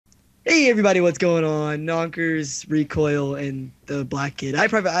Hey everybody, what's going on? Nonkerz, Recoil, and the black kid.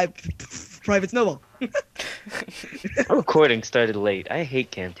 Private Snowball. Our recording started late. I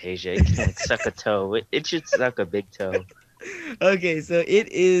hate Camtasia. It can like suck a toe. It should suck a big toe. Okay, so it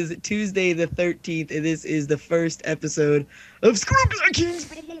is Tuesday the 13th, and this is the first episode of Screw Black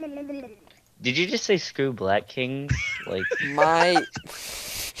Kings. Did you just say screw Black Kings? Like, My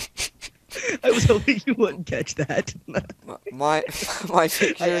I was hoping you wouldn't catch that. my my I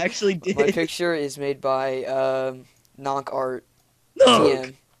picture actually my did. picture is made by Nonk Art No.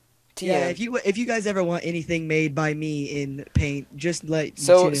 TM Yeah, TM. if you guys ever want anything made by me in Paint, just let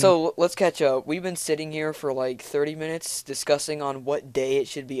So you know. so let's catch up. We've been sitting here for like 30 minutes discussing on what day it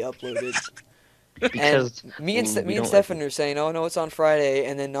should be uploaded. And because me we and don't like Stefan are saying, "Oh no, it's on Friday,"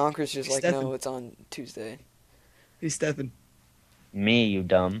 and then Nonker's just Who's like, Stefan? "No, it's on Tuesday." Who's Stefan? me, you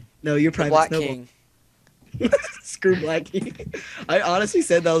dumb. No, you're The Private Black Snowball. King. Screw Blackie. I honestly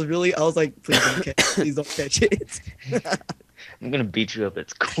said that I was like, please don't catch it. I'm gonna beat you up at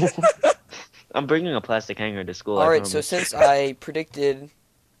school. I'm bringing a plastic hanger to school. All I right, so promise. since I predicted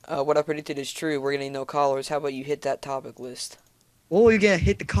what I predicted is true, we're getting no callers. How about you hit that topic list? Well, you're gonna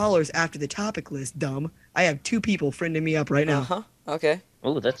hit the callers after the topic list, dumb. I have two people friending me up right now. Uh-huh. Okay.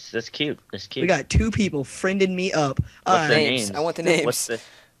 Oh, that's cute. That's We cute. got two people friending me up. All What's their right. Names. I names? want the What's names.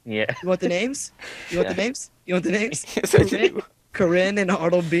 the? Yeah. You want the names? You want the Yeah. names? You want the names? Yes, I do. Corinne and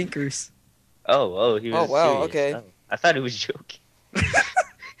Arnold Binkers. Oh, he Oh was wow. serious. Okay. Oh, I thought he was joking.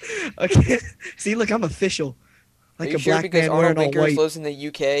 Okay. See, look, I'm official. Are Like you a sure? black Because man Arnold wearing all Binkers white. lives in the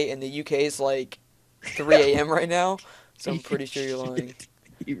UK, and the UK is like 3 a.m. right now. So I'm pretty sure you're lying.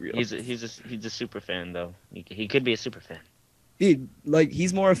 He real. He's a super fan though. He could be a super fan. Dude, like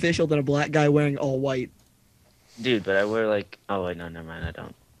he's more official than a black guy wearing all white. Dude, but I wear like, oh wait, no, never mind, I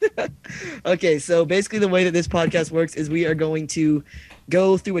don't. Okay, so basically the way that this podcast works is we are going to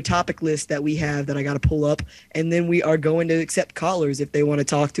go through a topic list that we have that I got to pull up, and then we are going to accept callers if they want to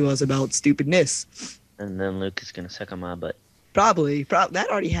talk to us about stupidness. And then Luke is gonna suck on my butt. Probably. That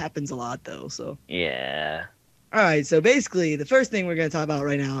already happens a lot though. So, Yeah. all right. So basically, the first thing we're going to talk about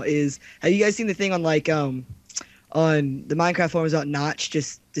right now is, have you guys seen the thing on on the Minecraft forums about Notch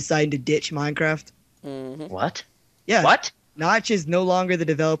just deciding to ditch Minecraft? Mm-hmm. What? Yeah, What? Notch is no longer the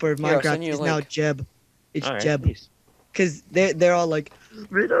developer of Here, I'll Minecraft. send you a It's now link. Jeb. It's All right, Jeb. please. Because they're all like,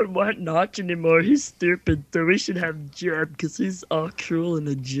 we don't want Notch anymore. He's stupid. So we should have Jeb because he's all cool and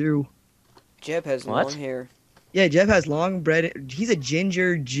a Jew. Jeb has What? long hair. Yeah, Jeb has long bread. He's a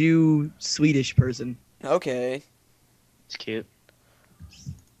ginger Jew Swedish person. Okay. It's cute.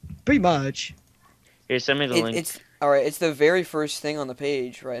 Pretty much. Here, send me the link. It's all right. It's the very first thing on the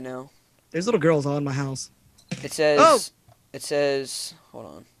page right now. There's little girls all in my house. It says. Oh! It says. Hold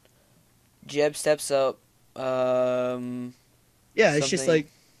on. Jeb steps up. Yeah, it's just Something-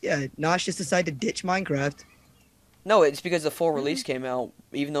 like, yeah, Notch just decided to ditch Minecraft. No, it's because the full release came out.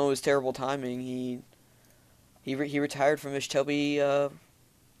 Even though it was terrible timing, he retired from his chubby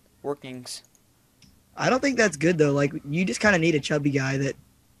workings. I don't think that's good though. Like, you just kind of need a chubby guy that.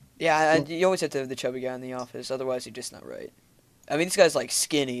 Yeah, you always have to have the chubby guy in the office. Otherwise, you're just not right. I mean, this guy's like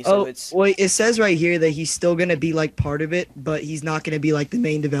skinny, so it's. Well, it says right here that he's still gonna be like part of it, but he's not gonna be like the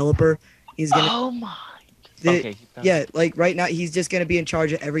main developer. He's gonna. Oh my. The- Okay. keep going. Yeah, like right now he's just gonna be in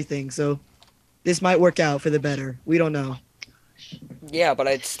charge of everything. So this might work out for the better. We don't know. Yeah, but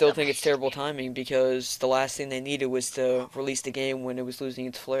I still think it's terrible timing because the last thing they needed was to release the game when it was losing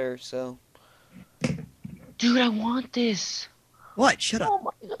its flair. So. Dude, I want this. What? Shut up. Oh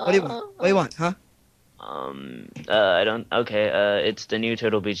my god. What do you want? What do you want? Huh? I don't. Okay. It's the new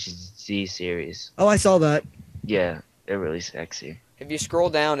Turtle Beach Z series. Oh, I saw that. Yeah, they're really sexy. If you scroll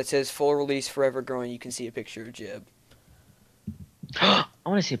down, it says full release forever growing. You can see a picture of Jib. I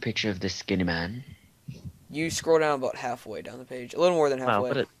want to see a picture of this skinny man. You scroll down about halfway down the page, a little more than Wow,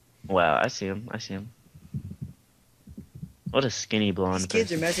 halfway. wow, I see him. I see him. What a skinny blonde These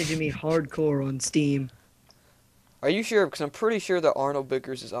kids are person. messaging me hardcore on Steam. Are you sure? Because I'm pretty sure that Arnold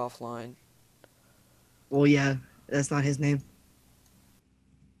Bickers is offline. Well, yeah, that's not his name.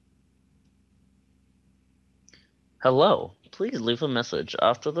 Hello. Please leave a message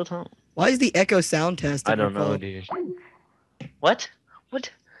after the tone. Why is the echo sound test? I of her don't know, call? dude. What? What?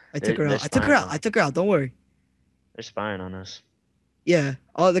 I took her They're out. I took her out. spying. I took her out. Don't worry. They're spying on us. Yeah.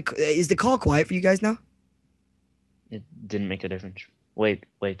 Is the call quiet for you guys now? It didn't make a difference. Wait,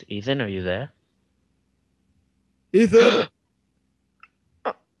 Ethan, are you there? Ethan.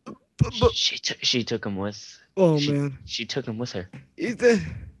 She took him with. Oh she, man. She took him with her.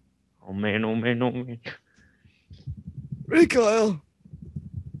 Ethan. Oh man, oh man, oh man. Recoil.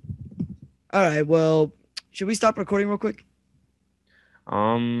 All right. Well, should we stop recording real quick?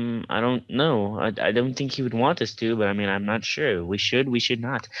 I don't know. I don't think he would want us to, but I mean, I'm not sure. We should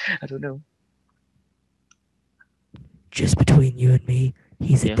not. I don't know. Just between you and me,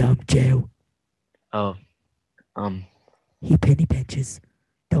 he's a Yeah. dumb Joe. Oh, um, He penny pinches.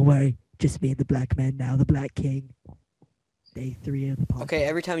 Don't worry, just me and the black man now, the Black King. Day 3 of the podcast. Okay,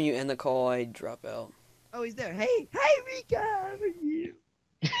 every time you end the call, I drop out. Oh, he's there. Hey, Rika, how are you?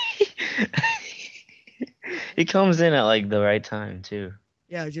 he comes in at like the right time too.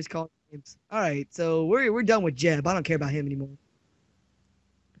 Yeah, just call names. All right, so we're done with Jeb. I don't care about him anymore.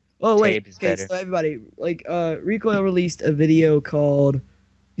 Oh wait, Tape is okay, better. so everybody, Recoil released a video called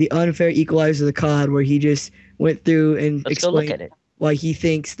 "The Unfair Equalizer of the COD," where he just went through and Let's go look explained at it. why he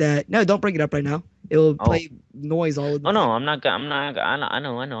thinks that. No, don't bring it up right now. It will Oh. play noise all of the Oh time. no, I'm not.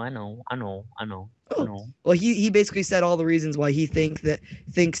 I know. Well, he basically said all the reasons why he thinks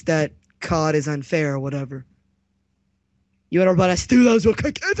that COD is unfair or whatever. You want everybody to do those real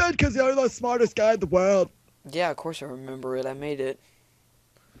quick because you're the smartest guy in the world. Yeah, of course I remember it. I made it.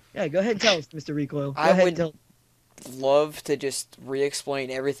 Yeah, go ahead and tell us, Mr. Recoil. Go I ahead would- and tell. Love to just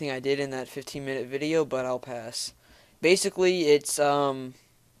re-explain everything I did in that 15-minute video, but I'll pass. Basically, it's Bunch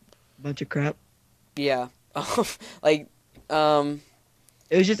of crap. yeah, like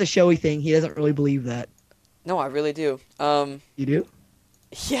It was just a showy thing. He doesn't really believe that. no, I really do. You do?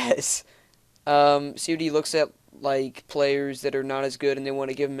 Yes. COD looks at like players that are not as good and they want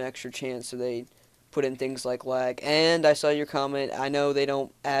to give them an extra chance, so they put in things like lag. And I saw your comment. I know they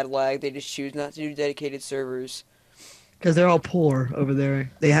don't add lag; they just choose not to do dedicated servers. Because they're all poor over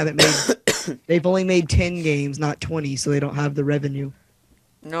there. They haven't made. They've only made 10 games, not 20, so they don't have the revenue.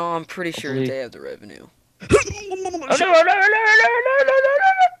 No, I'm pretty sure Hopefully- they have the revenue.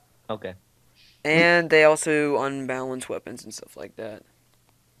 Okay. And they also unbalance weapons and stuff like that.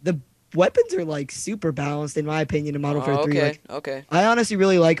 Weapons are like super balanced in my opinion in Modern Warfare 3. Okay, Like, okay. I honestly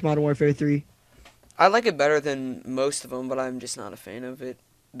really like Modern Warfare 3. I like it better than most of them, but I'm just not a fan of it.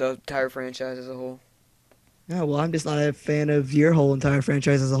 The entire franchise as a whole. Yeah, well, I'm just not a fan of your whole entire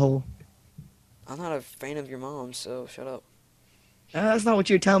franchise as a whole. I'm not a fan of your mom, so shut up. That's not what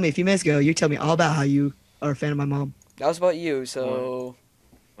you were telling me a few minutes ago. You were telling me all about how you are a fan of my mom. That was about you, so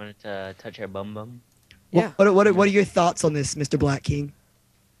Wanted to touch her bum bum. Yeah. What are your thoughts on this, Mr. Black King?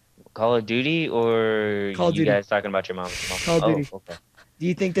 Call of Duty or Call of you Duty. guys talking about your mom? Call of Duty. Okay. Do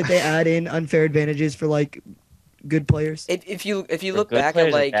you think that they add in unfair advantages for like good players? if you For look good back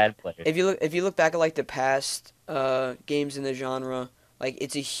players at or like bad players? if you look back at like the past games in the genre, like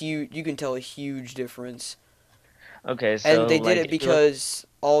it's a huge, you can tell a huge difference. Okay, so And they did like, it if you look- because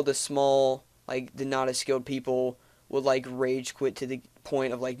all the small, like the not as skilled people would like rage quit to the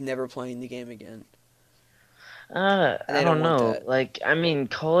point of like never playing the game again. And I they don't don't want know. that. Like, I mean,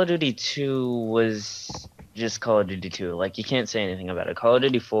 Call of Duty 2 was just Call of Duty 2. Like, you can't say anything about it. Call of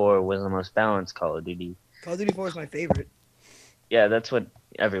Duty 4 was the most balanced Call of Duty. Call of Duty 4 is my favorite. Yeah, that's what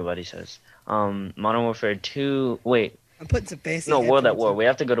everybody says. Modern Warfare 2. Wait, I'm putting some fancy. no, World at headphones War. in. We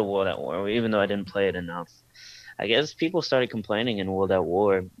have to go to World at War, even though I didn't play it enough. I guess people started complaining in World at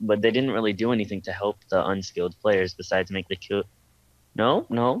War, but they didn't really do anything to help the unskilled players besides make the kill. No,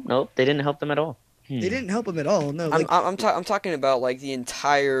 they didn't help them at all. They didn't help him at all. No, like, I'm talking about like the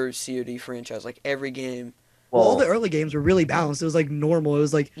entire COD franchise, like every game. well, all the early games were really balanced. It was like normal. It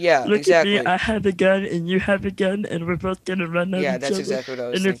was like, Yeah, look exactly. at me, I have a gun and you have a gun, and we're both gonna run at Yeah, each that's other. exactly what I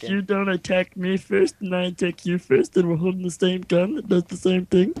was And if thinking. you don't attack me first, and I attack you first, and we're holding the same gun that does the same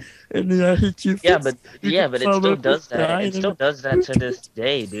thing, and then I hit you first. Yeah, but you yeah, can but it follow still up with does that. die, It and still then- does that to this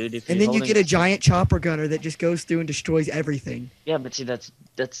day, dude. If And you're then you holding- get a giant chopper gunner that just goes through and destroys everything. Yeah, but see, that's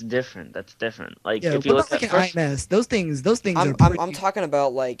different. That's different. Like Yeah, if you what look about like at an first, IMS? Those things I'm are pretty. I'm talking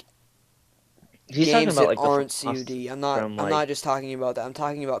about like he's talking games about that like the aren't first COD. I'm from, not like- just talking about that. I'm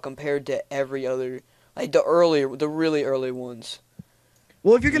talking about compared to every other, like the really early ones,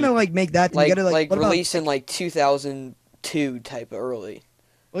 Well, if you're gonna like make that, then like you gotta like, what about, released in like 2002 type of early.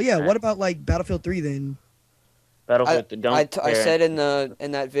 well, yeah. What about like Battlefield 3 then? Battlefield. Don't. I compare- said in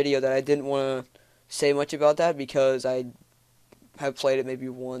that video that I didn't want to say much about that because I have played it maybe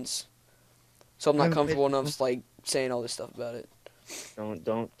once, so I'm I not haven't played comfortable it enough like saying all this stuff about it.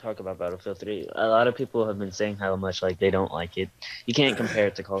 Don't talk about Battlefield 3. A lot of people have been saying how much like they don't like it. You can't compare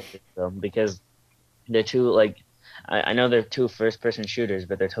it to Call of Duty though, because they're two like I know they're two first-person shooters,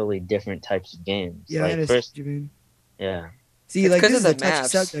 but they're totally different types of games. Yeah, I like understand first, what you mean. yeah. See, It's like 'cause this of is a the touchy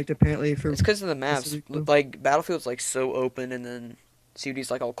maps. subject apparently for. It's because of the maps. really cool. Like Battlefield's like so open, and then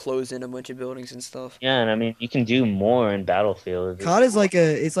COD's like all closed in a bunch of buildings and stuff. Yeah, and I mean you can do more in Battlefield. COD is like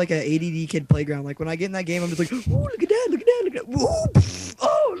it's like a ADD kid playground. Like when I get in that game, I'm just like, oh look at that, look at that, look at that, whoa, pff,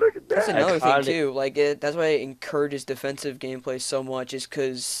 oh look at That's that. another thing caught it. too. Like that's why it encourages defensive gameplay so much, is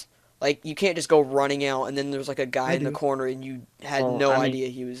because like you can't just go running out and then there's like a guy I in the do. corner and you had Well, no I mean, idea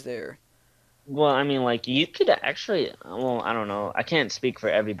he was there. Well, I mean, like you could actually. Well, I don't know. I can't speak for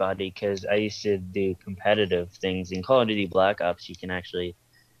everybody because I used to do competitive things in Call of Duty Black Ops. You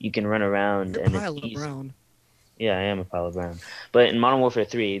can run around You're a and it's pile of easy. brown. Yeah, I am a pile of brown. But in Modern Warfare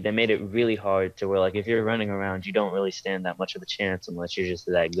 3, they made it really hard to where like if you're running around, you don't really stand that much of a chance unless you're just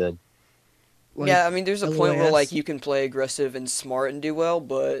that good. Like, Yeah, I mean, there's a point where like LOAS. you can play aggressive and smart and do well,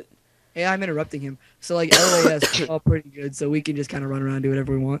 but Hey, I'm interrupting him. So like LOAS, we're all pretty good, so we can just kind of run around and do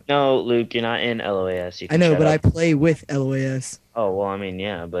whatever we want. No, Luke, you're not in LOAS. You I can know, shut but I up. play with LOAS, Oh well, I mean,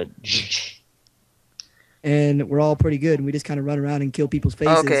 yeah, but and we're all pretty good, and we just kind of run around and kill people's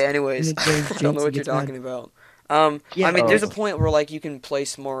faces. okay. And Anyways, then I don't know Jameson what you're gets mad. talking about. Yeah, I mean, Oh. there's a point where like you can play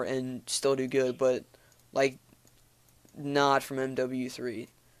smart and still do good, but like not from MW3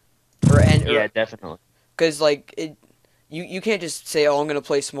 yeah, definitely. because like you can't just say, oh, I'm gonna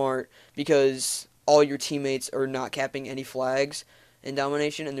play smart because all your teammates are not capping any flags in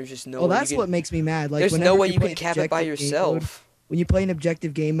domination, and there's just no Well, way that's you what can, makes me mad. Like, there's whenever no way you you play can an cap it by objective game mode, yourself. when you play an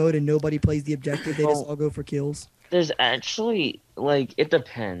objective game mode and nobody plays the objective, they just Well, all go for kills. There's actually like it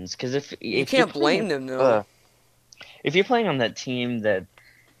depends because if You you're can't blame playing, them though. if you're playing on that team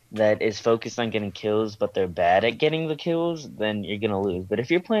that is focused on getting kills but they're bad at getting the kills, then you're gonna lose. But if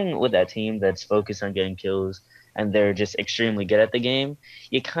you're playing with that team that's focused on getting kills and they're just extremely good at the game,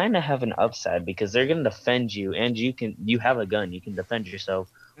 you kind of have an upside because they're gonna defend you and you have a gun, you can defend yourself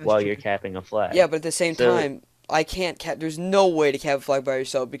That's while true. you're capping a flag. Yeah, but at the same So- time, I can't cap. There's no way to cap a flag by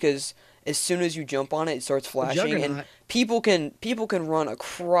yourself because as soon as you jump on it, it starts A flashing, and juggernaut. people can run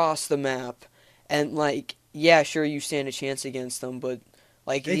across the map, and like yeah, sure you stand a chance against them, but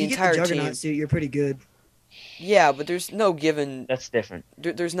like If the you get the entire juggernaut team, suit, you're pretty good. yeah, but there's no given That's different.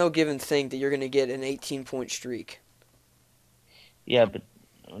 there's no given thing that you're gonna get an 18-point streak. Yeah, but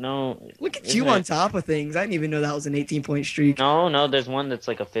no. Look at isn't you on it- top of things. I didn't even know that was an 18-point streak. No, there's one that's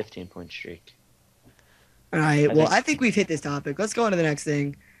like a 15-point streak. All right. I Well, think- I think we've hit this topic. Let's go on to the next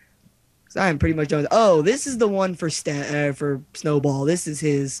thing. 'Cause I am pretty much done. Oh, this is the one for for Snowball. This is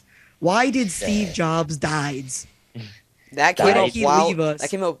his. Why did Steve Sad. Jobs died? That Why came did up he while leave us? that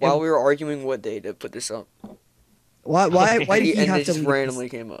came up while we were arguing what day to put this up. Why did he and have it to just leave randomly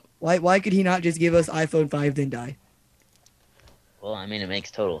us? came up. Why could he not just give us iPhone 5 then die? Well, I mean, it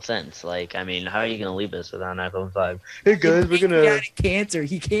makes total sense. Like, I mean, how are you gonna leave us without an iPhone 5? Hey guys, we're He gonna. got cancer.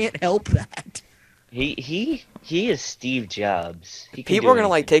 He can't help that. He is Steve Jobs. He can People do are gonna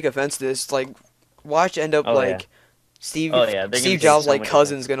like anything. take offense to this. Like, watch end up Oh, like yeah. Steve Oh, yeah, they're gonna Steve take Jobs so like much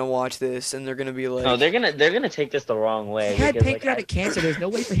cousin's gonna watch this and they're gonna be like, No, they're gonna take this the wrong way. He had because, like, pancreatic cancer. There's no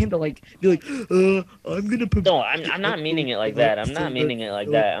way for him to like be like, I'm gonna put. No, I'm not meaning it like that. I'm not meaning it like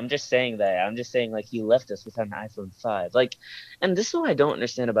that. I'm just saying that. I'm just saying like he left us without an iPhone 5. Like, and this is what I don't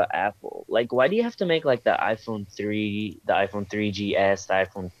understand about Apple. Like, why do you have to make like the iPhone 3, the iPhone 3GS, the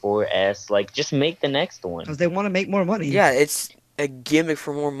iPhone 4S? Like, just make the next one. Because they want to make more money. yeah, it's a gimmick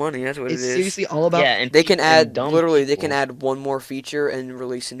for more money. That's what It's it is. seriously all about. Yeah, and They can and add dumb literally. They people. can add one more feature and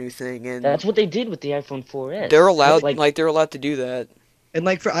release a new thing, and That's what they did with the iPhone 4S. they're allowed. Like, Like they're allowed to do that. And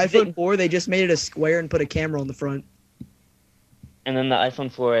like for iPhone 4, they just made it a square and put a camera on the front. and then the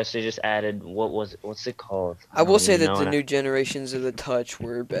iPhone 4S, they just added what's it called? I will don't say even that know, the and new generations of the Touch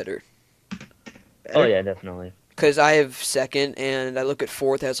were better. Oh yeah, definitely. Cause I have second, and I look at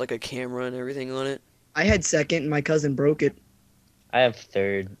fourth has like a camera and everything on it. I had second, and my cousin broke it. I have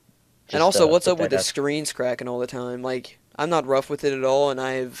third. And Just, also, what's put up with that the out. screens cracking all the time? Like, I'm not rough with it at all, and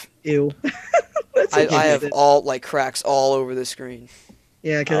I have Ew. That's what she I have said. all like cracks all over the screen,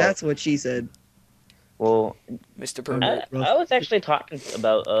 Yeah, because Oh. that's what she said. Well, Mr. Oh, Pervert. I was actually talking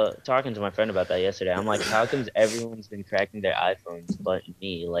to my friend about that yesterday. I'm like, how comes everyone's been cracking their iPhones but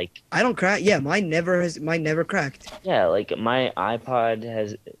me? Like, I don't crack. Yeah, mine never cracked. yeah, like my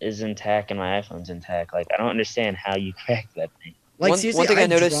iPod is intact and my iPhone's intact. Like, I don't understand how you crack that thing. Like One seriously, thing I I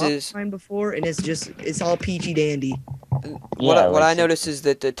noticed dropped is- mine before, and it's all peachy dandy. What Yeah, what like I some- noticed is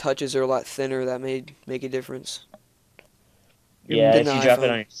that the touches are a lot thinner. That made make a difference. Yeah, Than if the you drop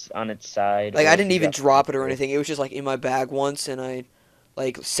it iPhone. on its side. Like or I if didn't you even drop drop it or on anything. It was just like in my bag once, and I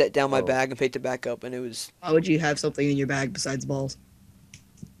like set down my Oh. bag and picked it back up, and it was Why would you have something in your bag besides balls?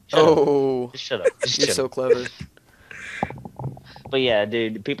 Shut up. oh, Just shut up. Just you're shut so up. clever. But yeah,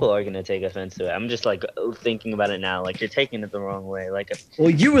 dude, people are gonna take offense to it. I'm just like thinking about it now. Like, you're taking it the wrong way. Like, Well,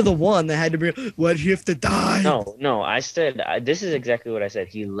 you were the one that had to bring. Why'd you have to die? no. I said this is exactly what I said.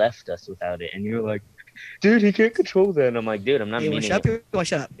 He left us without it, and you're like, dude, he can't control that. And I'm like, dude, I'm not Hey, you want meaning to shut up? it. You want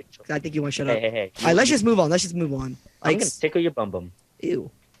to shut up? 'Cause I think you want to shut up. Hey. All right, let's just move on. I'm Like, gonna tickle your bum bum. ew.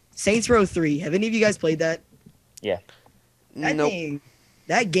 Saints Row 3. Have any of you guys played that? That Nope. thing,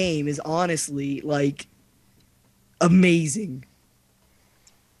 that game is honestly like amazing.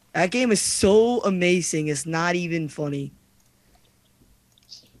 That game is so amazing. It's not even funny.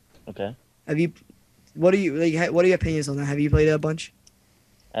 Okay. Have you? What are you like? What are your opinions on that? Have you played it a bunch?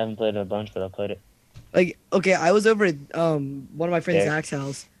 I haven't played it a bunch, but I played it. Like, okay, I was over at one of my friends Derek? Zach's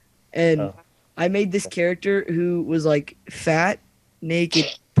house, and Oh. I made this character who was like fat, naked,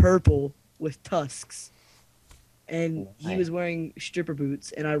 purple with tusks, and he Nice. was wearing stripper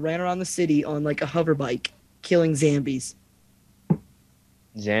boots, and I ran around the city on like a hover bike, killing zombies.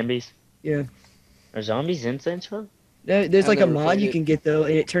 Zombies? Yeah. Are zombies in Saints Row? There's I've like a never mod played you it. can get though,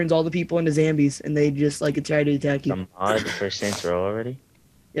 and it turns all the people into zombies, and they just like try to attack you. The mod for Saints Row already?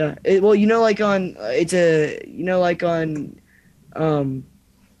 Yeah. Well, you know, like on it's a like um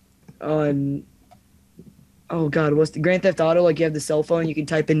on oh god, what's the Grand Theft Auto? Like you have the cell phone, you can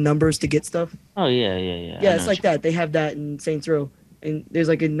type in numbers to get stuff. Oh, yeah. Yeah, it's like that. They have that in Saints Row, and there's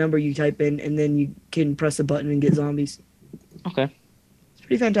like a number you type in, and then you can press a button and get zombies. Okay. It's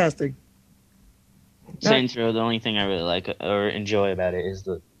pretty fantastic. Saints Row, the only thing I really like or enjoy about it is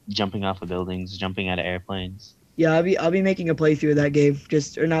the jumping off of buildings, jumping out of airplanes. Yeah, I'll be making a playthrough of that game,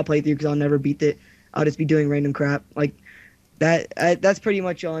 or not playthrough because I'll never beat it. I'll just be doing random crap like that. That's pretty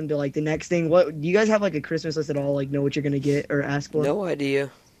much on to like the next thing. What do you guys have like a Christmas list at all? Like know what you're gonna get or ask for? No idea.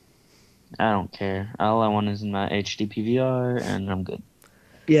 I don't care. All I want is my HD PVR, and I'm good.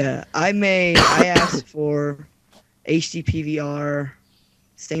 Yeah, I asked for HD PVR,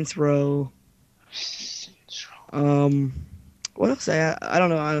 Saints Row. Saints Row. What else? I don't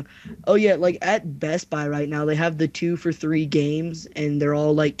know. Oh yeah, like at Best Buy right now they have the 2 for $3 games, and they're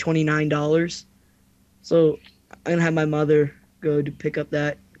all like $29. So I'm gonna have my mother go to pick up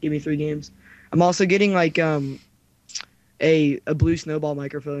that, give me 3 games. I'm also getting like a blue Snowball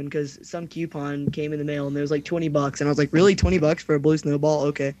microphone because some coupon came in the mail and there was like $20, and I was like, really, $20 for a blue Snowball?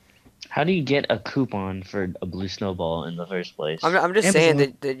 Okay. How do you get a coupon for a blue Snowball in the first place? I'm just saying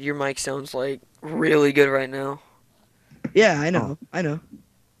Amazon. that your mic sounds like really good right now. Yeah, I know. I know.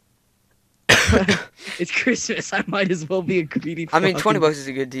 It's Christmas. I might as well be a greedy. I mean, fucking- $20 is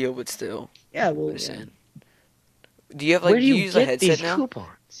a good deal, but still. Yeah, well, I'm just yeah. saying. Do you have like Where do you use a get headset these now?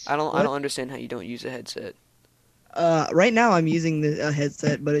 coupons? I What? don't understand how you don't use a headset. Right now I'm using the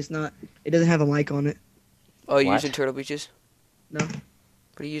headset, but it's not. It doesn't have a mic on it. Oh, you're What? using Turtle Beaches? No.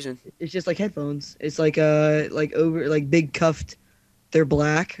 What are you using? It's just like headphones. It's like over like big cuffed. They're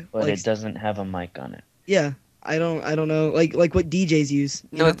black. But like, it doesn't have a mic on it. yeah. I don't know. Like what DJs use.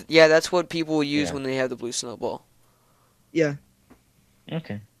 you No, know? yeah, that's what people will use Yeah. when they have the blue Snowball. Yeah.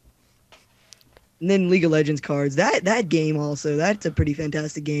 Okay. And then League of Legends cards. That game also. That's a pretty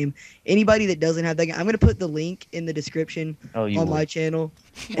fantastic game. Anybody that doesn't have that game, I'm gonna put the link in the description Oh, you on would. my channel.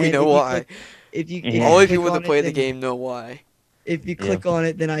 We And know if you why. click- If you Yeah. you Only click people on that it, play the then- game know why. If you Yeah. click on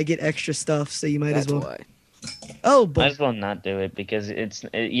it, then I get extra stuff. So you might That's as well. why. Oh, Might but as well not do it because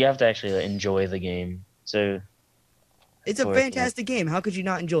you have to actually like, enjoy the game. So, it's a Or- fantastic game. How could you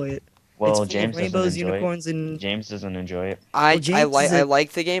not enjoy it? well, it's full James of rainbows, doesn't enjoy it. unicorns, and James doesn't enjoy it. I James is a-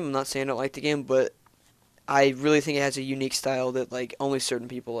 like the game. I'm not saying I don't like the game, but I really think it has a unique style that like only certain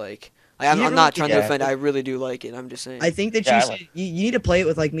people like. I'm didn't not really trying to get- offend. I really do like it. I'm just saying. I think that Yeah, I you should. You need to play it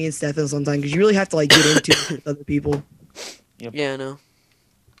with like me and Stefan sometime because you really have to like get into it with other people. Yeah, I know.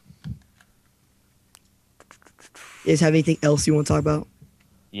 You guys have anything else you want to talk about?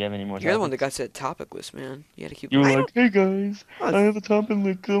 You have any more? You're the one that topics? got that topic list, man. You gotta keep. You were I like, hey guys, I have a topic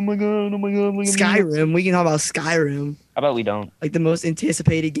like, oh my god, look at me. Skyrim. We can talk about Skyrim, How about we don't? like the most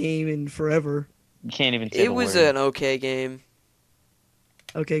anticipated game in forever. You can't even say It the was word. an okay game.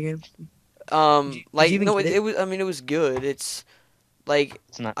 Okay, game. Um, Did you like even no, get it? it was. I mean, it was good. It's like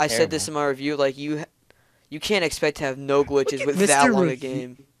It's not I said this in terrible. my review. Like you can't expect to have no glitches at with Mr. that long a Review.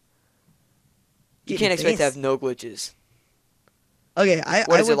 game. You Getting can't expect to have fancy. no glitches. Okay,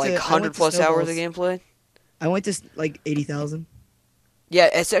 What is it went like? to- I 100 went to plus hours of Snowballs. gameplay? I went to like 80,000. Yeah,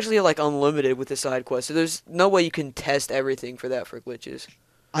 it's actually like unlimited with the side quest. So there's no way you can test everything for glitches.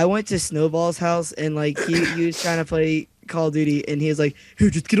 I went to Snowball's house and like he was trying to play Call of Duty and he was like, "Here,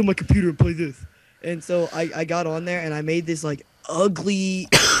 just get on my computer and play this." And so I got on there and I made this like ugly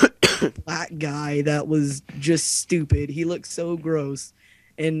black guy that was just stupid. He looked so gross.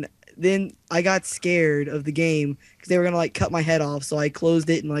 And then I got scared of the game because they were gonna like cut my head off. So I closed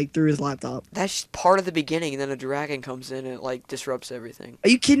it and like threw his laptop. That's part of the beginning, and then a dragon comes in and it like disrupts everything. Are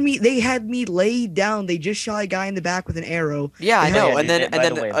you kidding me? They had me laid down. They just shot a guy in the back with an arrow. Yeah, I Yeah, know. Yeah, and then by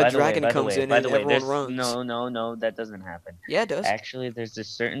the way, a by the way, dragon by the comes way, in by and the way, everyone there's- runs. No, that doesn't happen. Yeah, it does. Actually, there's this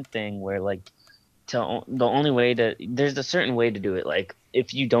certain thing where like the only way to there's a certain way to do it. Like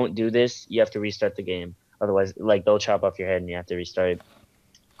if you don't do this, you have to restart the game. Otherwise, like they'll chop off your head and you have to restart it.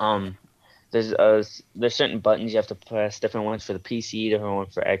 Um, there's certain buttons you have to press. Different ones for the PC, different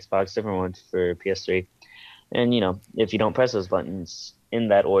ones for Xbox, different ones for PS3. And if you don't press those buttons in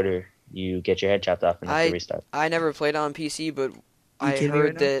that order, you get your head chopped off and have to I restart. I never played on PC, but You kidding me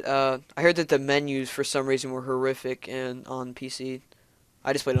right now? I heard that the menus for some reason were horrific and on PC.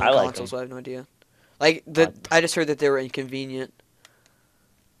 I just played it on I like console, them. so I have no idea. Like I- I just heard that they were inconvenient.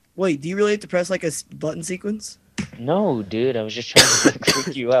 Wait, do you really have to press like a button sequence? No, dude, I was just trying to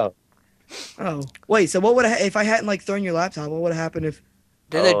freak you out. Oh, wait. So what would if I hadn't like thrown your laptop? What would have happened if?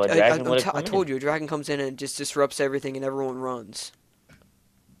 Then Oh, a dragon would have I come told in. you, a dragon comes in and just disrupts everything, and everyone runs.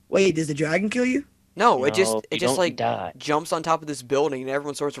 Wait, does the dragon kill you? No, No, you just don't like die. jumps on top of this building, and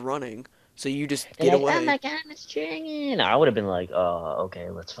everyone starts running. So you just They're get like, away. oh my god, it's dragon. I would have been like, oh, okay,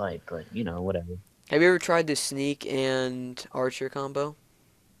 let's fight. But whatever. Have you ever tried the sneak and archer combo?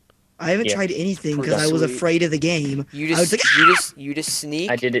 I haven't Yeah. tried anything Pretty because I was sweet. afraid of the game. You I was just like, you just sneak,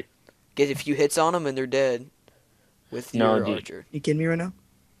 I did it. get a few hits on them, and they're dead with No, your dude. archer. You kidding me right now?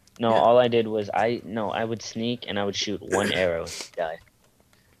 No, Yeah. all I did was I would sneak and I would shoot one arrow and die.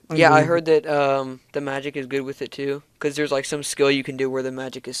 Yeah, I Unbelievable. heard that the magic is good with it too, because there's like some skill you can do where the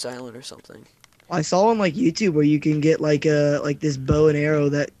magic is silent or something. I saw on like YouTube where you can get like this bow and arrow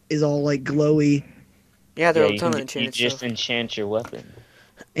that is all like glowy, Yeah, there Yeah, are a ton of you enchanted just stuff. enchant your weapon.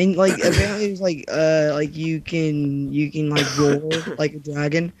 and like apparently it's like you can like roll like a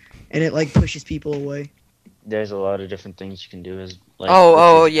dragon, and it like pushes people away. There's a lot of different things you can do as like.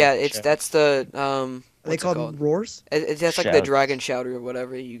 Oh, with your yeah, dragon that's the Are they what's it called called? roars? That's like the Shouts. dragon shout or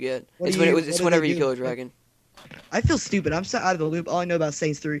whatever you get. What It's do when you- it's what do whenever they you do? kill a dragon. I feel stupid. I'm so out of the loop. All I know about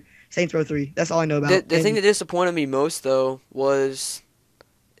Saints Row 3. That's all I know about. The thing And that disappointed me most though was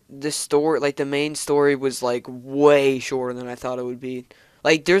the story. Like the main story was like way shorter than I thought it would be.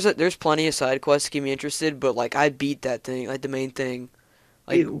 Like there's plenty of side quests to keep me interested, but like I beat that thing, like the main thing,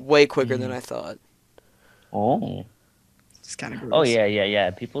 like Ew. way quicker than Mhm. I thought. Oh. it's kind of gross. Oh yeah.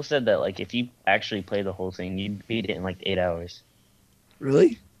 People said that like if you actually play the whole thing, you'd beat it in like 8 hours.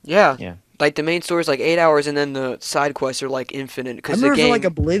 Really? Yeah. Yeah. Like the main story is like 8 hours, and then the side quests are like infinite. I Because the remember for game, like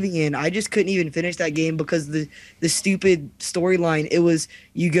Oblivion, I just couldn't even finish that game because the stupid storyline. It was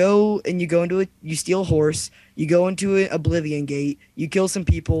you go into it, you steal a horse, you go into an Oblivion gate, you kill some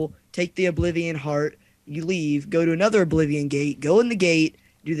people, take the Oblivion heart, you leave, go to another Oblivion gate, go in the gate,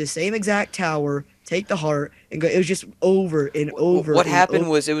 do the same exact tower, take the heart, and go. It was just over and over. what and happened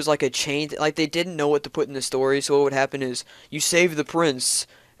over. was it was like a chain. Like they didn't know what to put in the story, so what would happen is you save the prince,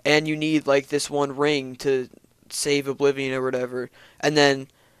 and you need like this one ring to save Oblivion or whatever, and then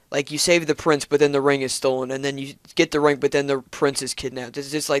like you save the prince, but then the ring is stolen, and then you get the ring, but then the prince is kidnapped.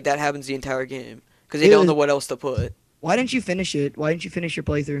 It's just like that happens the entire game because they It don't was- know what else to put. Why didn't you finish it? Why didn't you finish your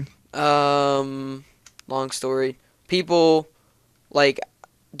playthrough? Long story. People like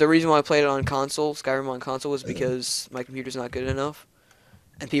the reason why I played it on console, Skyrim on console, was because my computer's not good enough,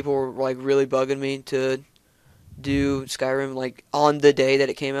 and people were like really bugging me to do Skyrim like on the day that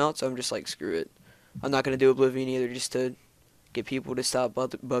it came out. So I'm just like, screw it. I'm not gonna do Oblivion either, just to get people to stop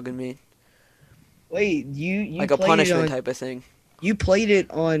bugging me, Wait, you like a played punishment it on, type of thing. You played it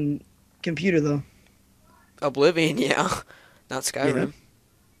on computer though. Oblivion, yeah, not Skyrim. Yeah.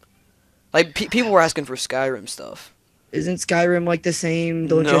 Like people were asking for Skyrim stuff. Isn't Skyrim like the same?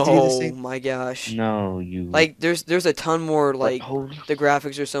 Don't you have to do the No, same? my gosh. No, you Like there's a ton more like holy the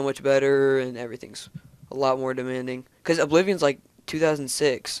graphics are so much better and everything's a lot more demanding. Cause Oblivion's like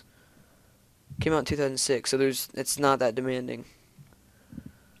 2006, came out in 2006, so it's not that demanding.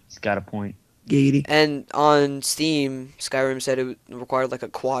 it's got a point. Giggity. And on Steam, Skyrim said it required like a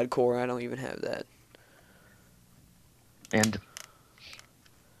quad core. I don't even have that. And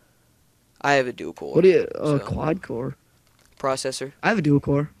I have a dual core. What do you? So- Quad core. processor. I have a dual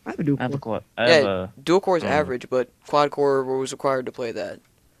core. I have a quad. I Yeah, have a dual core is um, average, but quad core was required to play that.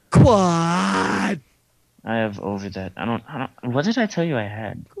 Quad. I have over that. I don't. What did I tell you I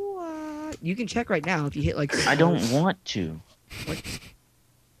had? Quad. You can check right now if you hit like. I don't want to. What?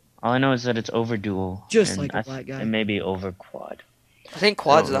 All I know is that it's over dual. Just and like a I black guy. It may be over quad. I think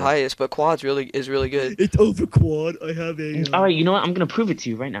quad's don't the know. highest, but quad's is really good. It's over quad. I have a. All right, you know what? I'm gonna prove it to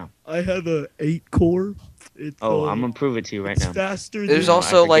you right now. I have a 8 core. It's, Oh, I'm gonna prove it to you right it's now. faster. There's than, I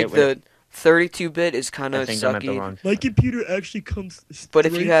also like forget the 32-bit is kind I of think I'm at the sucky, wrong. my computer actually comes. but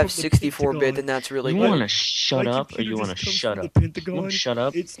if you straight have from the 64-bit, Pentagon. then that's really You good. wanna shut My up or computer you wanna just comes shut from up? The You Pentagon. wanna shut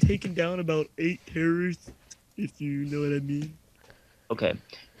up? It's taken down about 8 terrorists, if you know what I mean. Okay.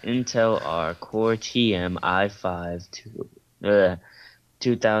 Intel R Core TM i5 2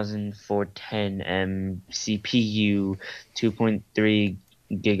 2410M CPU, 2.3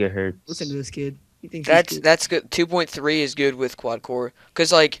 gigahertz. Listen to this kid. He thinks he's cool. That's good. 2.3 is good with quad core.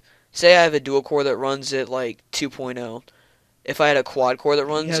 Cause like, say I have a dual core that runs at like 2.0. If I had a quad core that You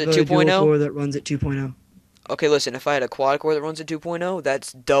runs have at a dual 2.0, core that runs at 2.0. okay, listen. If I had a quad core that runs at 2.0,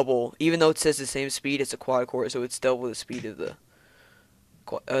 that's double. Even though it says the same speed, it's a quad core, so it's double the speed of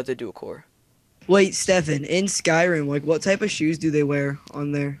the dual core. Wait, Stefan, in Skyrim, like what type of shoes do they wear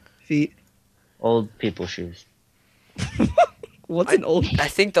on their feet? Old people shoes. What's an old? I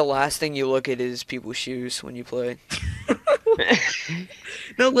think the last thing you look at is people's shoes when you play.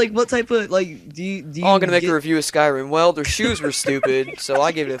 No, like what type of like do you Oh, I'm gonna make get- a review of Skyrim. Well, their shoes were stupid, so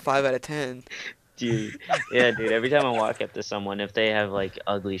I give it a 5 out of 10. Dude, yeah, dude. Every time I walk up to someone, if they have like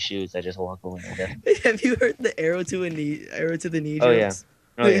ugly shoes, I just walk away. Have you heard the arrow to the knee Oh, yeah. jokes?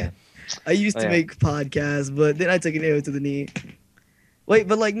 Oh yeah. I used to yeah. make podcasts, but then I took an arrow to the knee. Wait,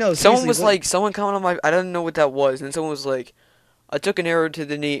 but like no, Someone seriously, was what- like, someone commented on my, I don't know what that was, and someone was like, I took an arrow to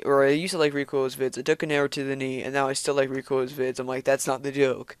the knee, or I used to like Recoil's vids. I took an arrow to the knee, and now I still like Recoil's vids. I'm like, that's not the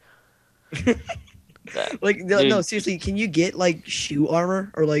joke. like no, Dude. seriously, can you get like shoe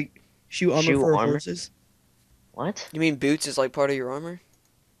armor or like shoe armor Shoe for armor? horses? What? You mean boots is like part of your armor?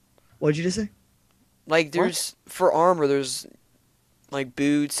 What'd you just say? Like there's for armor, there's like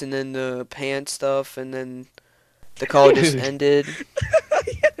boots, and then the pants stuff, and then the call just Dude. ended.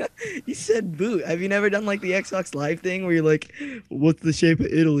 Yeah, you said boot. Have you never done like the Xbox Live thing where you're like, "What's the shape of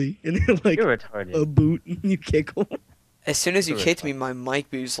Italy?" And they're like, You're retarded. "A boot," and you kick them. As soon as you Correct. kicked me, my mic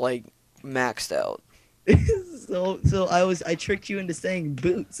boost like maxed out. so I tricked you into saying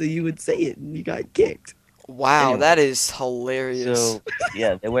boot, so you would say it, and you got kicked. Wow, Anyway. that is hilarious. So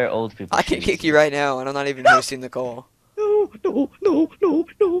yeah, they wear old people. I can shoes. kick you right now, and I'm not even hosting the call. No, I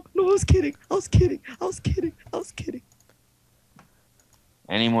was kidding. I was kidding.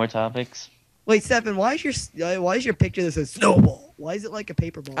 Any more topics? Wait, Stefan, why is your picture that says Snowball? Why is it like a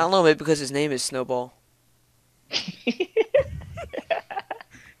paper ball? I don't know, maybe because his name is Snowball.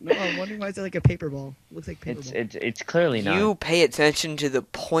 No, I'm wondering why is it like a paper ball? It looks like paper ball. It's clearly not. You pay attention to the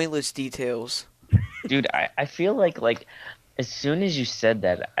pointless details. Dude, I feel like as soon as you said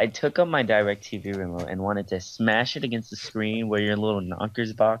that, I took up my DirecTV remote and wanted to smash it against the screen where your little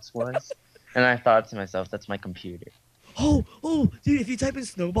Nonkerz box was. And I thought to myself, that's my computer. Oh, dude, if you type in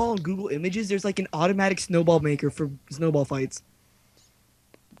Snowball on Google Images, there's like an automatic snowball maker for snowball fights.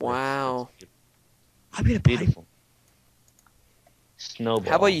 Wow. I'm gonna buy. Beautiful. Snowball.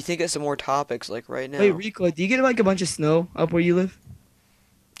 How about you think of some more topics, like right now? Wait, Rico, do you get like a bunch of snow up where you live?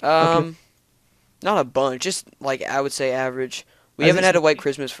 Not a bunch, just like I would say average. We I was haven't had a just- white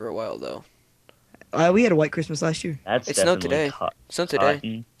Christmas for a while though. We had a white Christmas last year. That's It snowed definitely today. So today.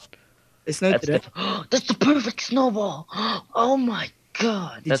 cotton. It snowed That's today. that's the perfect snowball. Oh my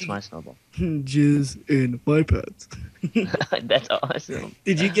god. Did That's you- my snowball. Jizz in my pants. That's awesome.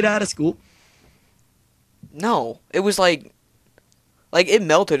 Did you get out of school? No, it was like it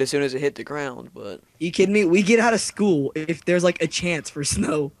melted as soon as it hit the ground, but You kidding me? We get out of school if there's like a chance for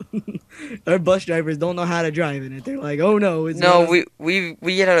snow. Our bus drivers don't know how to drive in it. They're like, "Oh no, it's no, gonna-" we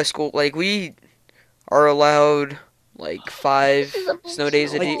get out of school like we are allowed like 5 snow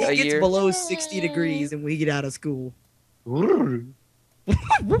days like a it gets year. below 60 degrees and we get out of school. Ooh.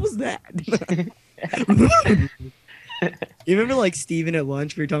 What was that? You remember like Steven at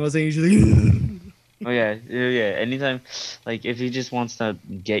lunch? We were talking about saying he's like, Oh yeah. Anytime, like if he just wants to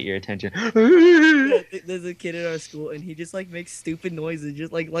get your attention. Yeah, there's a kid at our school and he just like makes stupid noises,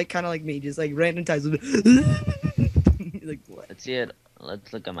 just like kind of like me, just like random times. Like what? Let's see it.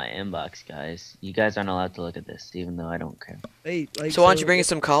 Let's look at my inbox, guys. You guys aren't allowed to look at this, even though I don't care. Wait, like So why don't you bring us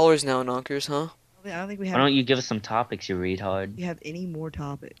some callers now, Nonkerz, huh? I don't think we Why have. don't you give us some topics, you retard? We have any more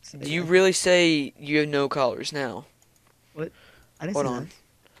topics? Do you really say you have no callers now? I didn't Hold say on. that.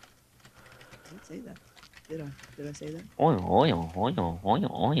 I didn't say that. Did I? Did I say that? The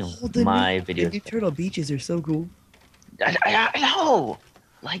My new, the videos. new Turtle Beaches are so cool. I know.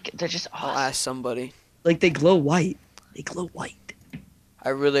 Like they're just I'll awesome. ask somebody. Like they glow white. They glow white. I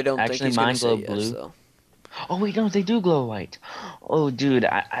really don't think Actually, he's gonna mine say glow yes, blue. though. Oh wait, no, they do glow white. Oh dude,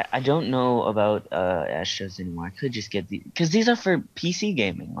 I don't know about Astros anymore. I could just get these because these are for PC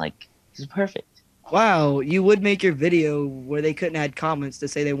gaming. Like this is perfect. Wow, you would make your video where they couldn't add comments to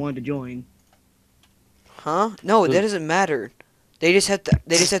say they wanted to join. Huh? No, Who- that doesn't matter. They just have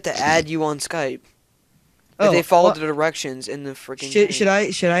to add you on Skype. Oh, If they follow well, the directions in the freaking.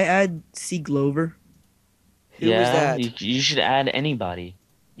 should I add C Glover? Who was that? You should add anybody.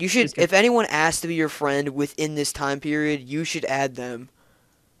 You should. Who's that? If anyone asks to be your friend within this time period, you should add them.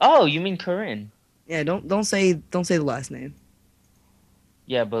 Oh, you mean Corinne? Yeah, don't say the last name.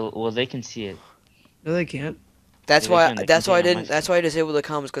 Yeah, but well, they can see it. No, they can't. That's Yeah, they why. can. They can That's see why it I on my didn't. That's screen. why I disabled the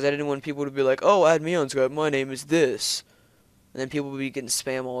comments because I didn't want people to be like, "Oh, add me on Skype. My name is this," and then people would be getting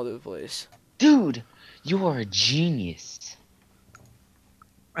spam all over the place. Dude, you are a genius.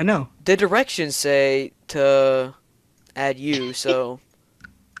 I know. The directions say to add you, so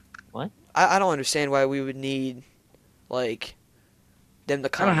What? I don't understand why we would need like them to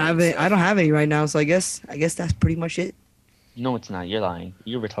I don't comment have and it. I stuff. don't have any right now, so I guess that's pretty much it. No, it's not. You're lying.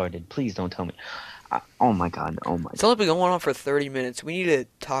 You're retarded. Please don't tell me. Oh my god. Oh my It's god. only been going on for 30 minutes. We need to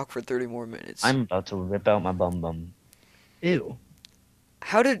talk for 30 more minutes. I'm about to rip out my bum bum. Ew.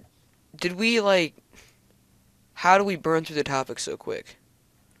 How did we like? How do we burn through the topic so quick?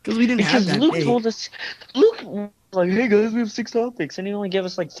 Because we didn't have Because that Luke many. told us. Luke was like, hey guys, we have 6 topics, and he only gave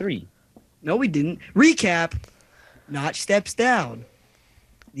us like 3. No, we didn't. Recap. Notch steps down.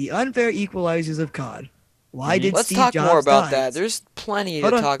 The unfair equalizers of COD. Why Mhm. did Let's Steve talk Jobs more about die? that. There's plenty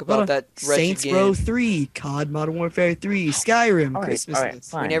Hold to on, talk hold about on. that wretched Saints game. Row 3, COD Modern Warfare 3, Skyrim, Christmas list.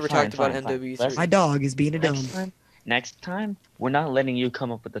 Fine, We never fine, talked about fine, fine. MW3. My dog is being a dumb. Next time, we're not letting you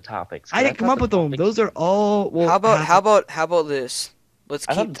come up with the topics. 'cause I didn't come thought up the with them. topics- Those are all. Well, How about this? Let's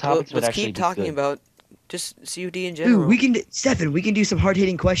I thought keep the topics would let's actually keep be talking good. about just COD in Ooh, general. we can. Stefan, we can do some hard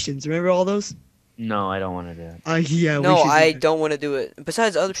hitting questions. Remember all those? No, I don't want to do it. Yeah. No, we should I do that. don't want to do it.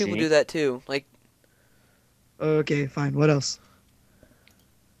 Besides, other people See? do that too. Like, Okay, fine. What else?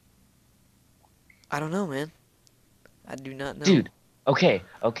 I don't know, man. I do not know. Dude, okay.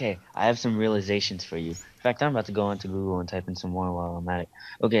 I have some realizations for you. In fact, I'm about to go onto Google and type in some more while I'm at it.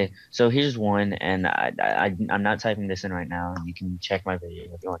 Okay, so here's one, and I'm not typing this in right now. You can check my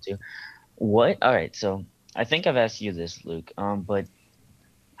video if you want to. What? All right, so I think I've asked you this, Luke. But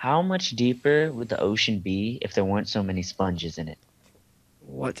how much deeper would the ocean be if there weren't so many sponges in it?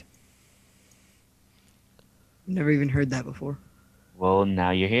 What? Never even heard that before. Well,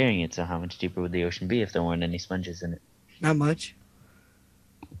 now you're hearing it. So how much deeper would the ocean be if there weren't any sponges in it? Not much.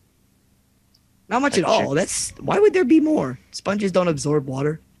 Not much at Sure. all. That's why would there be more? Sponges don't absorb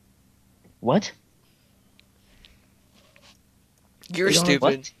water. What? You're They don't-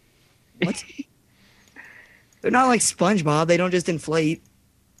 stupid. What? What? They're not like SpongeBob. They don't just inflate.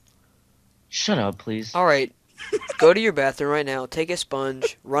 Shut up, please. All right, go to your bathroom right now. Take a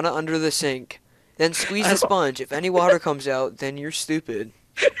sponge, run it under the sink, then squeeze the sponge. If any water comes out, then you're stupid.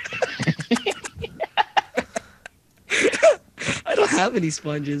 I don't have any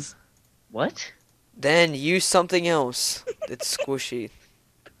sponges. What? Then use something else that's squishy.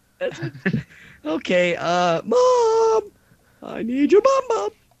 Okay, Mom! I need your bum bum.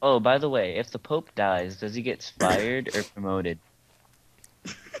 Oh, by the way, if the Pope dies, does he get fired or promoted?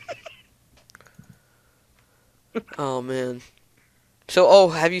 Oh man. So,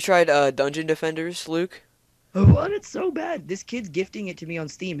 have you tried Dungeon Defenders, Luke? Oh, what? It's so bad. This kid's gifting it to me on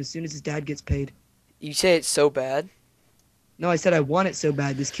Steam as soon as his dad gets paid. You say it's so bad. No, I said I want it so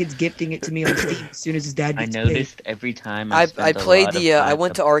bad. This kid's gifting it to me on Steam as soon as his dad I gets paid. noticed every time I spent a played lot of the I time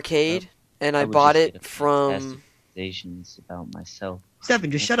went to about arcade and I would bought just get it a from fantastic realizations about myself.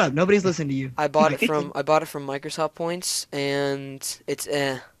 Stefan, just shut up. Nobody's listening to you. I bought it from Microsoft Points and it's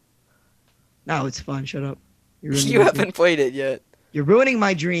No, it's fun. Shut up. You're ruining You my haven't dreams. played it yet. You're ruining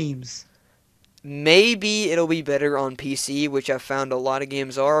my dreams. Maybe it'll be better on PC, which I found a lot of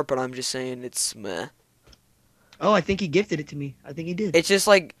games are, but I'm just saying it's meh. Oh, I think he gifted it to me. I think he did. It's just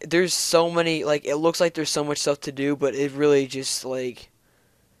like there's so many like it looks like there's so much stuff to do, but it really just like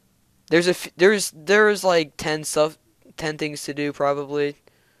there's like 10 things to do probably.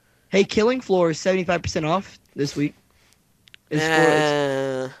 Hey, Killing Floor is 75% off this week. It's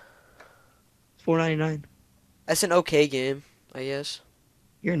 $4.99. That's an okay game, I guess.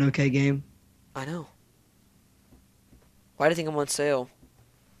 You're an okay game. I know. Why do you think I'm on sale?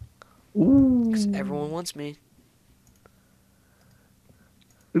 Ooh. Because everyone wants me.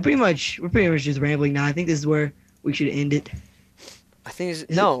 We're pretty much just rambling now. I think this is where we should end it. I think it's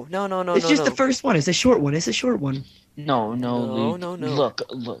Is no. It's just the first one. It's a short one. No, No, Luke. no.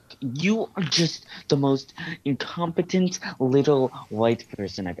 Look. You are just the most incompetent little white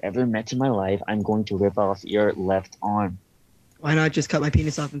person I've ever met in my life. I'm going to rip off your left arm. Why not just cut my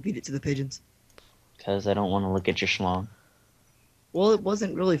penis off and feed it to the pigeons? Because I don't want to look at your schlong. Well, it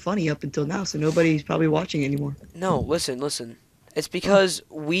wasn't really funny up until now, so nobody's probably watching it anymore. No, listen. It's because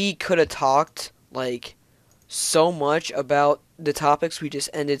we could have talked like so much about the topics we just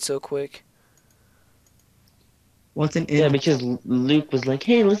ended so quick. What's an Yeah, imp? because Luke was like,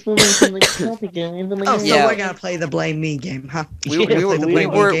 "Hey, let's move on to the next topic, guys." I'm like, Oh, so Yeah. we're gonna play the blame me game, huh? We We're gonna we play were the we blame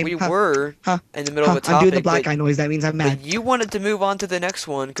me were game, we huh? were Huh? in the middle of a I'm doing the topic, black but guy noise. That means I'm mad. you wanted to move on to the next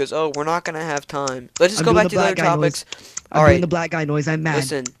one because we're not gonna have time. Let's just I'm go doing back the to the other black guy noise. topics. I'm All doing right, the black guy noise. I'm mad.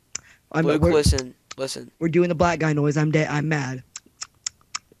 listen, I'm Luke, we're, listen. we're doing the black guy noise. I'm dead. I'm mad.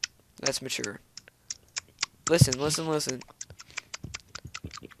 That's mature. Listen.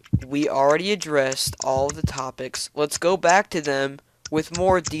 We already addressed all of the topics. Let's go back to them with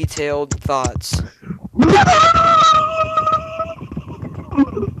more detailed thoughts.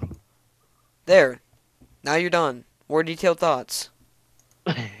 There. Now you're done. More detailed thoughts.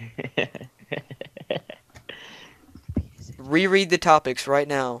 Reread the topics right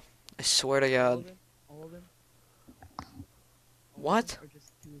now. I swear to God. All of them? What? Or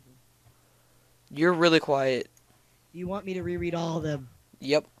just 2 of them? You're really quiet. You want me to reread all of them?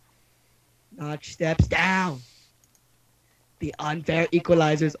 Yep. Notch steps down. The unfair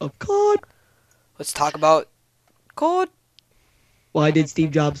equalizers of COD. Let's talk about code. Why did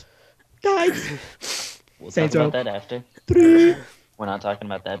Steve Jobs die? We'll Saints talk Row. about that after. 3. We're not talking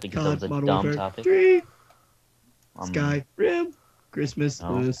about that because COD that was a Modern dumb Warfare topic. 3. Um, Skyrim. Christmas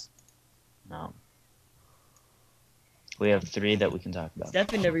no. list. No. We have 3 that we can talk about.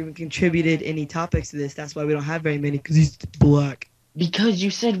 Stefan never even contributed any topics to this. That's why we don't have very many, because he's black. Because you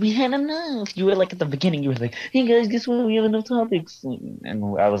said we had enough. You were like at the beginning. You were like, "Hey guys, guess what? We have enough topics." And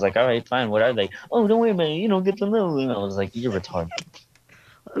I was like, "All right, fine. What are they?" "Oh, don't worry, man. You don't get to know." And I was like, "You're retarded."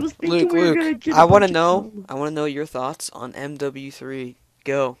 I was thinking Luke, we were gonna get I a want to bunch know. of I want to know your thoughts on MW3.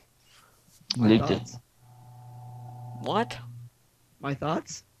 Go. My Luke did. thoughts. What? My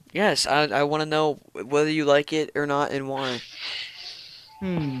thoughts? Yes, I want to know whether you like it or not and why.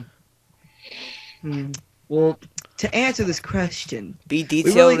 Well, to answer this question, Be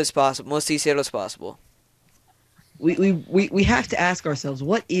detailed really- as possible. Most detailed as possible. we have to ask ourselves,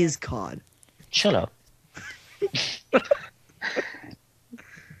 what is COD? Shut up.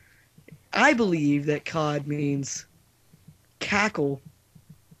 I believe that COD means cackle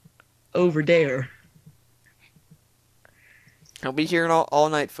over dare. I'll be here all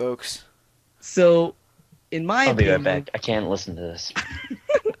night, folks. So, in my I'll be opinion, right back. I can't listen to this.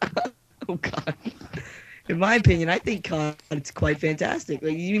 oh god. In my opinion, I think COD is quite fantastic.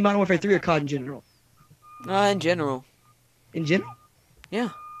 Like, you mean Modern Warfare 3 or COD in general? In general. In general? Yeah.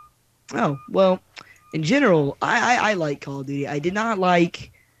 Oh, well, in general, I like Call of Duty. I did not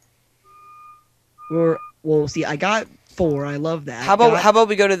like... see, I got 4. I love that. How about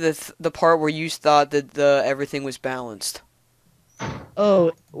we go to the part where you thought that everything was balanced?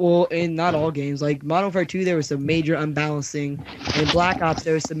 Oh, well, in not all games. Like, Modern Warfare 2, there was some major unbalancing. In Black Ops,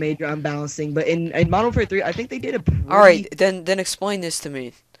 there was some major unbalancing. But in Modern Warfare 3, I think they did a pretty... Alright, then explain this to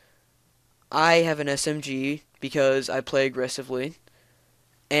me. I have an SMG because I play aggressively.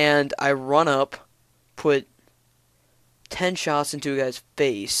 And I run up, put 10 shots into a guy's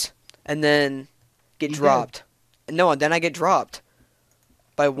face, and then get He's dropped. No, then I get dropped.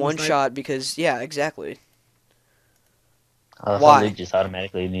 By From a one sniper? shot because, yeah, exactly. I thought Why? Luke just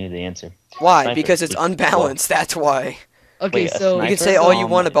automatically knew the answer. Why? Sniper. Because it's unbalanced, that's why. Okay, Wait, a so You can sniper? say all you No,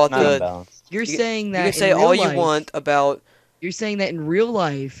 want it's about not the- unbalanced. you're You saying that You can say in real all you life- want about... You're saying that in real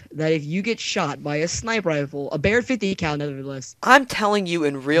life, that if you get shot by a sniper rifle, a Bear 50 cal nevertheless, I'm telling you,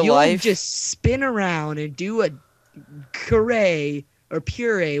 in real you'll life... just spin around and do a carré or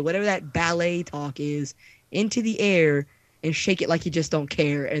puree, whatever that ballet talk is, into the air and shake it like you just don't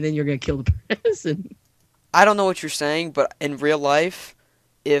care, and then you're gonna kill the person. I don't know what you're saying, but in real life,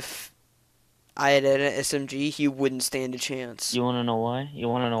 if I had an SMG, he wouldn't stand a chance. You want to know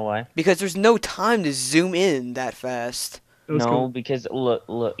why? Because there's no time to zoom in that fast. That was No, cool. because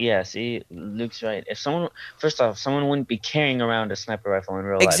look, yeah, see, Luke's right. If someone, first off, someone wouldn't be carrying around a sniper rifle in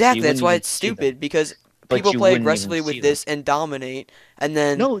real life. so you Exactly, that's wouldn't why even it's see them. stupid, because But people you play wouldn't even aggressively see with them. this and dominate, and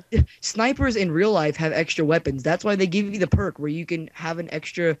then... No, snipers in real life have extra weapons. That's why they give you the perk where you can have an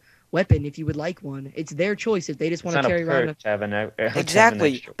extra weapon if you would like one. It's their choice if they just It's want to not carry a around perk to have an to have an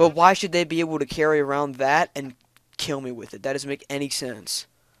Exactly, extra but weapon. why should they be able to carry around that and kill me with it? That doesn't make any sense.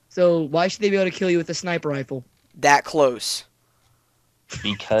 So why should they be able to kill you with a sniper rifle? That close.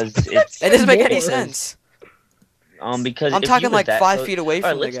 Because it's That doesn't make any More. sense. because I'm if talking you were like that 5 close- feet away All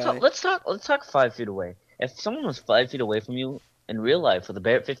from right, the guy. let's talk 5 feet away. If someone was 5 feet away from you in real life with a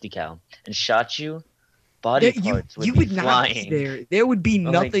Barrett 50 cal and shot you, body There- parts would you be would not flying. be there. There would be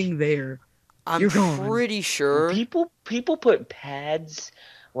Like, nothing there. I'm You're gone. pretty sure... People put pads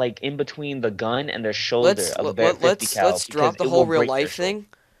like in between the gun and their shoulder of a Barrett 50 cal. Let's drop the because it whole will real break their life shoulder.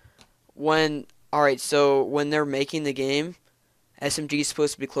 thing. Alright, so when they're making the game, SMG is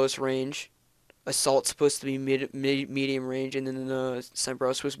supposed to be close range. assault's supposed to be medium range, and then the sniper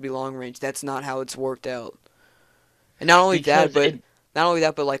is supposed to be long range. That's not how it's worked out. And Because it not only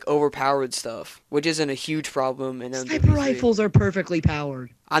that, but like overpowered stuff, which isn't a huge problem in Sniper MW3. rifles are perfectly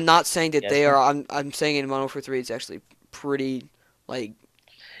powered. I'm not saying that yes, they are. I'm saying in Modern Warfare 3, it's actually pretty like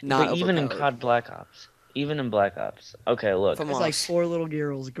not but even in overpowered. COD Black Ops, even in Black Ops. Okay, look. From There's like us. 4 little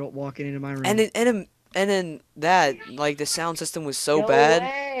girls walking into my room. And in that, like the sound system was so Go bad.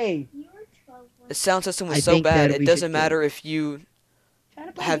 away. The sound system was I so think bad. that It we doesn't should matter if you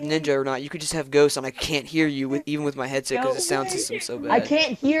have Ninja or not. You could just have Ghost, and I can't hear you even with my headset because the sound system's so bad. I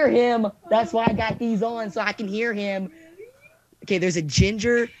can't hear him. That's why I got these on, so I can hear him. Okay, there's a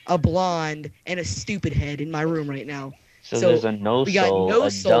ginger, a blonde, and a stupid head in my room right now. So, So, there's a no we got soul, no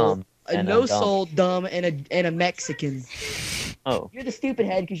a soul, dumb, a and no a dumb. soul, dumb, and a Mexican. Oh, You're the stupid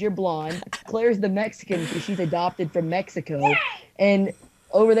head because you're blonde. Claire's the Mexican because she's adopted from Mexico. And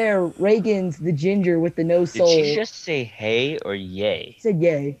over there, Reagan's the ginger with the no did soul. she just say hey or yay? I said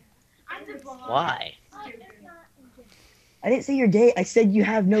yay. Why? I didn't say you're gay. I said you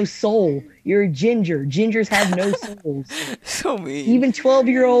have no soul. You're a ginger. Gingers have no souls. So mean. Even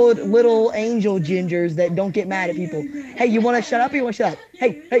 12-year-old little angel gingers that don't get mad at people. Hey, you want to shut up or you want to shut up?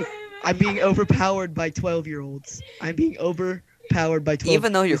 Hey, hey. I'm being overpowered by 12-year-olds. I'm being overpowered by 12.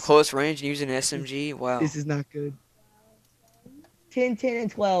 Even though you're close range and using an SMG, wow. This is not good. 10, 10, and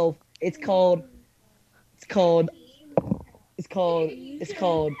 12. It's called.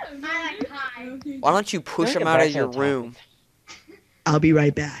 Why don't you push Can we them get out back of to your the topic? room? I'll be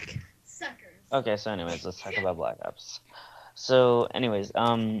right back. Okay, so anyways, let's talk about Black Ops. So, anyways,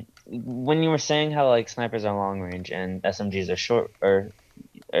 when you were saying how like snipers are long range and SMGs are short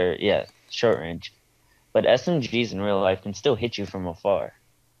short range, but SMGs in real life can still hit you from afar.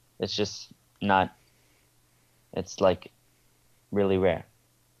 It's just not. It's like really rare.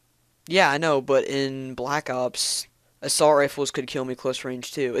 Yeah, I know, but in Black Ops, assault rifles could kill me close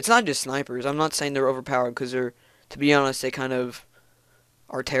range too. It's not just snipers. I'm not saying they're overpowered because they're, to be honest, they kind of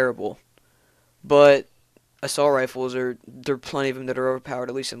are terrible. But assault rifles there are plenty of them that are overpowered,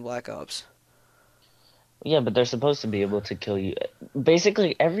 at least in Black Ops. Yeah, but they're supposed to be able to kill you.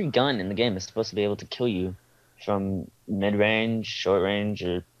 Basically, every gun in the game is supposed to be able to kill you from mid range, short range,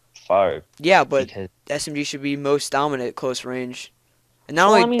 or far. Yeah, but Because SMG should be most dominant at close range. And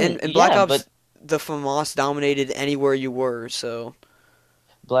not Well, only I mean, in Black yeah, Ops, but the FAMAS dominated anywhere you were. So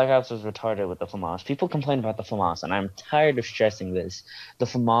Black Ops was retarded with the FAMAS. People complain about the FAMAS, and I'm tired of stressing this. The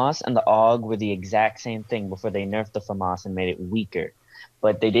FAMAS and the AUG were the exact same thing before they nerfed the FAMAS and made it weaker.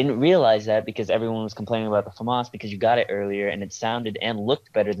 But they didn't realize that because everyone was complaining about the FAMAS because you got it earlier and it sounded and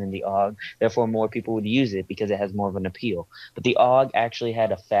looked better than the AUG. Therefore, more people would use it because it has more of an appeal. But the AUG actually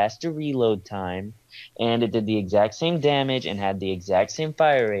had a faster reload time, and it did the exact same damage and had the exact same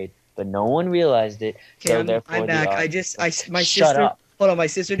fire rate. But no one realized it. Okay, So therefore, I'm back. My Shut sister. up. Hold on, my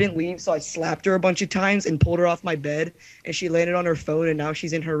sister didn't leave, so I slapped her a bunch of times and pulled her off my bed, and she landed on her phone, and now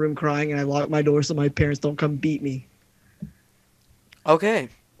she's in her room crying, and I locked my door so my parents don't come beat me. okay.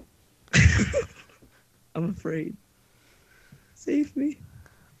 I'm afraid. Save me.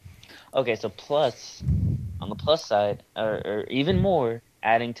 Okay, so plus, on the plus side, or even more,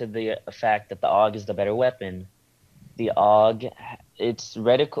 adding to the fact that the AUG is the better weapon, the AUG, it's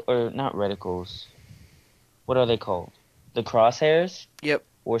reticle, or not reticles. What are they called? The crosshairs? Yep.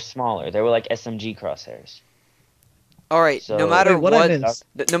 Were smaller. They were like SMG crosshairs. All right. So, No matter Wait, what I missed?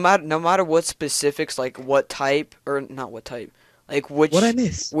 no matter what specifics, like what type or not what type, like which What I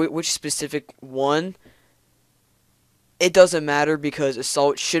miss? which specific one, it doesn't matter because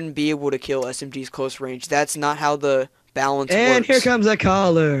assault shouldn't be able to kill SMG's close range. That's not how the balance And works. here comes a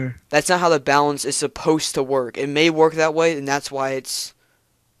caller. That's not how the balance is supposed to work. It may work that way, and that's why it's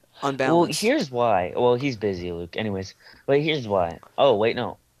well, unbalanced. here's why. Well, he's busy, Luke. Anyways, but here's why. Oh, wait,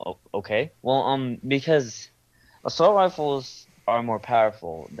 no. Oh, okay. Well, because assault rifles are more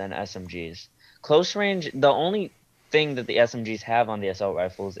powerful than SMGs. Close range, the only thing that the SMGs have on the assault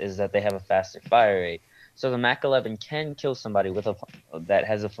rifles is that they have a faster fire rate. So the Mac 11 can kill somebody with that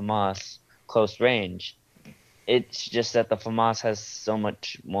has a FAMAS close range. It's just that the FAMAS has so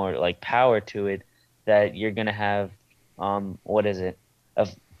much more like power to it that you're gonna have what is it,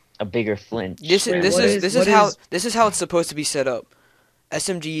 a bigger flinch. This Wait, is how it's supposed to be set up.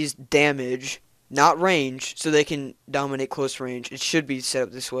 SMGs damage, not range, so they can dominate close range. It should be set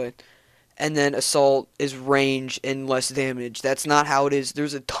up this way. And then assault is range and less damage. That's not how it is.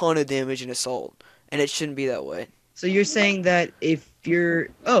 There's a ton of damage in assault, and it shouldn't be that way. So you're saying that if you're...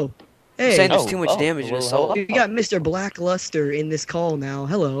 Oh, I'm hey. saying there's too much damage in well, assault. We got Mr. Blackluster in this call now.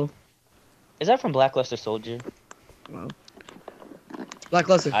 Hello. Is that from Blackluster Soldier? Well,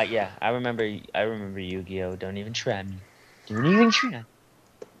 Lackluster. Yeah, I remember Yu-Gi-Oh. Don't even try me. Don't even try.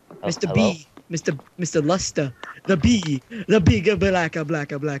 Mr. Hello? B. Mr. Luster. The B. The bigger blacker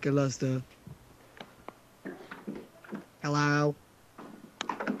luster. Hello.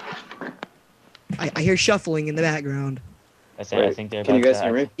 I hear shuffling in the background. I Wait, think they're can you about guys to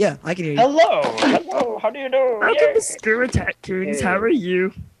hear me? Yeah, I can hear you. Hello, how do you do? Welcome to Screw Attack Kings. Hey. How are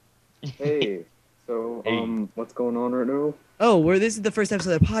you? Hey, so Hey. what's going on right now? Oh, this is the first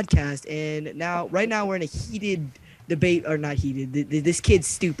episode of the podcast, and right now we're in a heated debate, or not heated. This kid's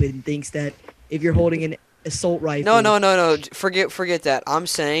stupid and thinks that if you're holding an assault rifle. No. Forget that. I'm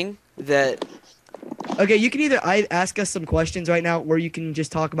saying that. Okay, you can either ask us some questions right now, or you can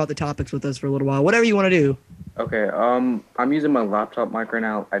just talk about the topics with us for a little while. Whatever you want to do. Okay, I'm using my laptop mic right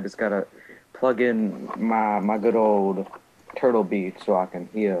now. I just gotta plug in my good old Turtle Beach so I can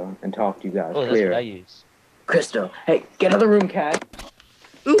hear and talk to you guys Oh, that's clear. what I use. Crystal, hey, get out of the room, cat.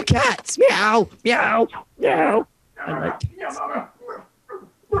 Ooh, cats! Meow, meow, meow. I like cats.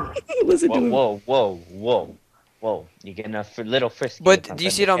 Listen to him. Whoa. You're getting a little frisky. But with do you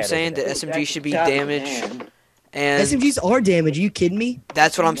something see what I'm cat over saying? there. That SMG should be damaged, and SMGs are damaged. Are you kidding me?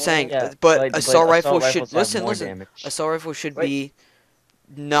 that's what I'm saying. Yeah, but assault rifle should rifles have more listen. damage. Assault rifle should Wait. be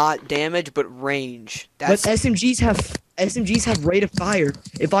not damage but range. But SMGs have rate of fire.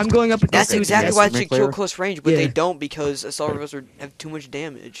 If I'm going up against That's you, exactly why it Make should kill clear? close range, but they Yeah. don't because assault rifles have too much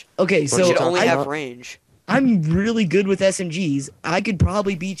damage. Okay, It so should only I, have range. I'm really good with SMGs. I could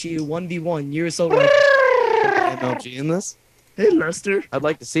probably beat you 1v1. You're assault rifle. MLG in this? Hey, Lester. I'd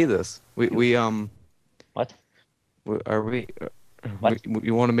like to see this. What? Are we? What?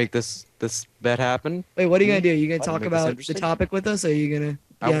 You want to make this bet happen? Wait, what are you gonna do? You gonna What? talk Make this about the interesting? topic with us, or are you gonna?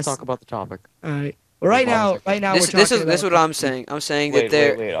 I will Yes. talk about the topic. All right. Well, right now This we're talking this is about what I'm saying. I'm saying that Wait,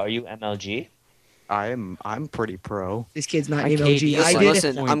 they're. wait. Are you MLG? I'm pretty pro. This kid's not My MLG. KD I Listen, did.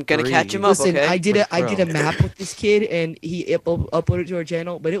 listen. I'm gonna 0.3. catch him up. Listen, Okay. I did Pretty a pro. map with this kid, and he uploaded it to our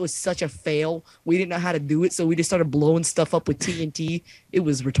channel, but it was such a fail. We didn't know how to do it, so we just started blowing stuff up with TNT. It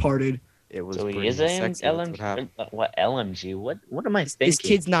was retarded. It was So he pretty is sexy. an That's what LMG. happened. What LMG? What am I thinking? This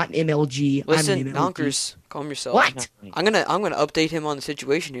kid's not an MLG. Listen, I'm an MLG. Nonkerz, calm yourself. What? I'm gonna update him on the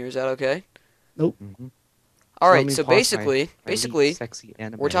situation here. Is that okay? Mhm. All Let right. me So pause my- basically, my neat, sexy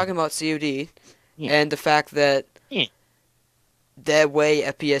anime. we're talking about COD Yeah. and the fact that Yeah. that way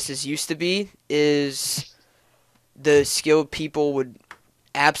FPSs used to be is the skilled people would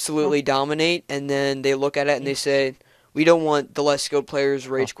absolutely dominate, and then they look at it and they say, we don't want the less skilled players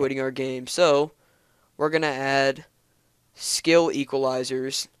rage quitting our game, so we're gonna add skill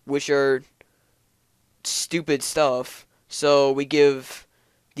equalizers, which are stupid stuff. So we give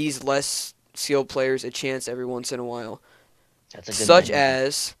these less skilled players a chance every once in a while, That's a good such thing.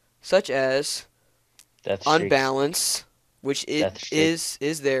 as Death streaks. unbalance, which Death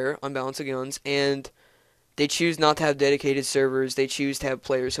is there, unbalance of guns, and they choose not to have dedicated servers. They choose to have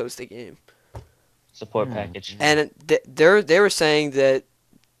players host the game. Support Hmm. package. And they were saying that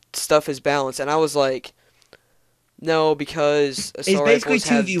stuff is balanced, and I was like, no, because It's assault basically rifles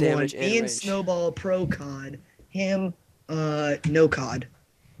have 2v1. damage and Me and range. Snowball pro COD. Him, no COD.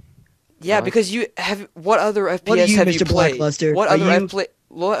 Yeah, What? because you have what other FPS What are you, have Mr. you played? Blackluster? What Are other you-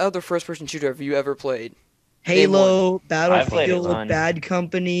 what other first-person shooter have you ever played? Halo, I've played a Battlefield, ton. Bad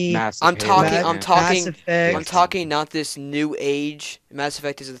Company. Massive I'm Halo talking- fan. I'm talking- Mass Effect. I'm talking not this new age. Mass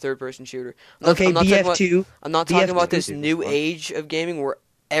Effect is a third-person shooter. I'm Okay, not talking about- BF2. I'm not talking BF2 about this is new fun. age of gaming where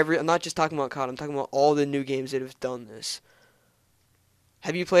I'm not just talking about COD. I'm talking about all the new games that have done this.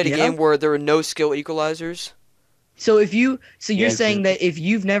 Have you played a Yeah. game where there were no skill equalizers? So you're Yeah, saying that if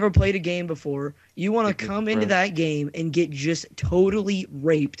you've never played a game before, you want to Give me come the into proof. that game and get just totally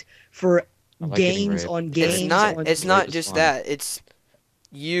raped for I like getting games raped. on games. It's not. on It's games. not is just fun. that. It's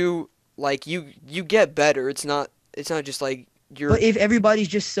you get better. It's not just like you're. But if everybody's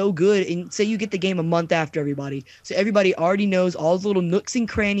just so good, and say you get the game a month after everybody, so everybody already knows all the little nooks and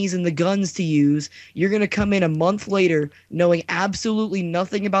crannies and the guns to use, you're gonna come in a month later knowing absolutely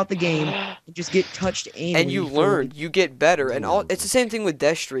nothing about the game and just get touched anally. and you for, learn, you get better, and all. It's the same thing with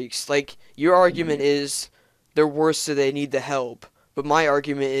death streaks. Like your argument is they're worse, so they need the help. But my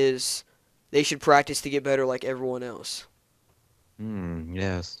argument is they should practice to get better, like everyone else.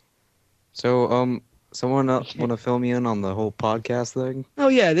 Yes. So, someone else want to fill me in on the whole podcast thing? Oh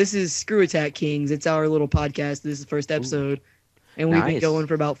yeah, this is Screw Attack Kings. It's our little podcast. This is the first episode, and we've been Nice. going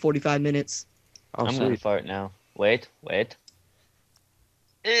for about 45 minutes. Oh, I'm gonna sweet. fart now. Wait.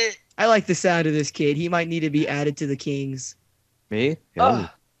 I like the sound of this kid. He might need to be added to the Kings. Me? Yeah.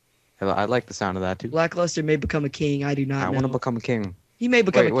 I like the sound of that too. Lackluster may become a king. I do not I know. want to become a king. He may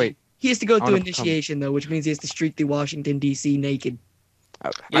become a king. Wait. He has to go I through wanna become- initiation though, which means he has to streak through Washington D.C. naked.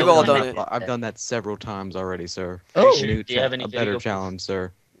 We've I've all done done it. I've done that several times already, sir. Oh, Sure. New Do you have any a better video proof? challenge,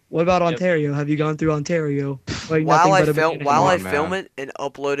 sir. what about Yep. Ontario? Have you gone through Ontario? Like While nothing I but a film, banana while I on, film man. it and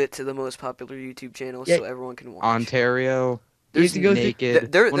upload it to the most popular YouTube channel, Yeah. so everyone can watch. Ontario, You have There's to go through.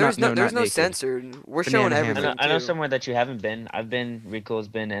 naked. There, well, there's not, there's not no naked. censored. We're Banana showing hammock. everything I know too. somewhere that you haven't been. I've been, Rico's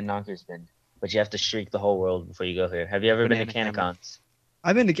been, and Nonkerz been. But you have to streak the whole world before you go here. Have you ever been to Banana hammock. Canacons?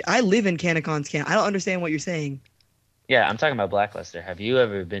 I live in Canacon's Can. I don't understand what you're saying. Yeah, I'm talking about Blackluster. Have you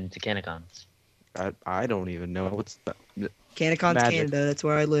ever been to Canacons? I don't even know what's the. Canacon's Magic. Canada. That's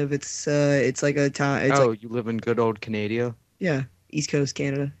where I live. It's like a town. It's Oh, like you live in good old Canada. yeah, East Coast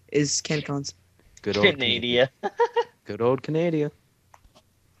Canada is Canacon's. Good old Canada. Good old Canada.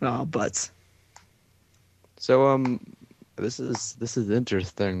 Oh, butts. So this is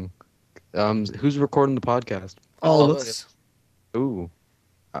interesting. Who's recording the podcast? All of us. Ooh.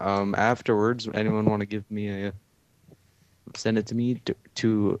 Afterwards, anyone want to give me a send it to me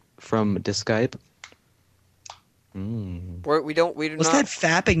from the Skype? We do What's not. that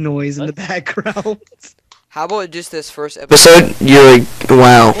fapping noise in the background? How about just this first episode? You're like,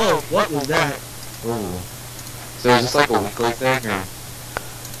 wow. Whoa, what was that? Ooh. So is this like a weekly thing or?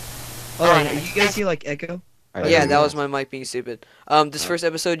 Oh, you guys hear like echo? Yeah, that was my mic being stupid. This first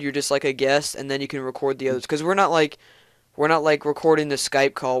episode, you're just like a guest, and then you can record the others. Because we're not like recording the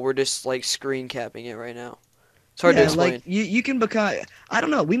Skype call. We're just like screen capping it right now. It's hard to explain. like you can become. I don't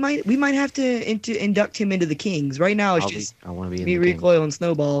know. We might have to induct him into the Kings. Right now, it's just I want to be in me, the King. Recoil, and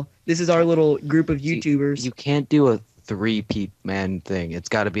Snowball. This is our little group of See, YouTubers. You can't do a 3-man thing. It's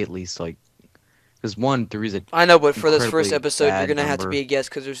got to be at least like, because 3's a I know, but for this first incredibly episode, you're bad gonna have to number. be a guest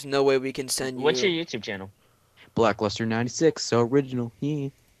because there's no way we can send you. What's your YouTube channel? Blackluster 96, so original. Yeah.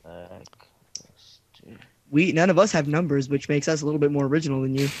 None of us have numbers, which makes us a little bit more original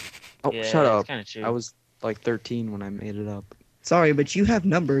than you. Oh, Yeah, shut it's up. kinda true. I was like 13 when I made it up. Sorry, but you have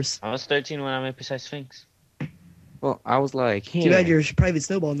numbers. I was 13 when I made Precise Sphinx. Well, I was like, Too bad you're private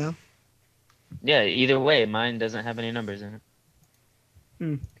Snowball now. Yeah, either way, mine doesn't have any numbers in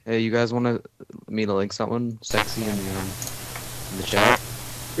it. Hey, you guys want me to link something sexy in the chat?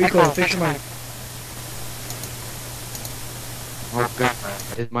 Recoil, fix your mic. Oh,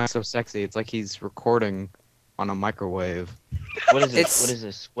 good. Is mine so sexy? It's like he's recording on a microwave. What is this? It's- What is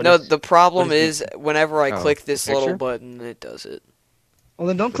this? What No, is- the problem what is is whenever I Oh, click this picture? little button, it does it. Well,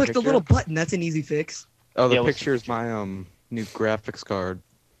 then don't The click the picture? little button. That's an easy fix. Oh, the Yeah, what's the picture is my new graphics card.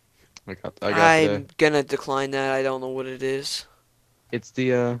 I got I'm gonna decline that. I don't know what it is. it's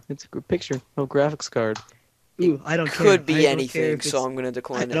a good picture. No graphics card. Ooh, I don't care. Could I be don't care anything, if so it's- I'm gonna I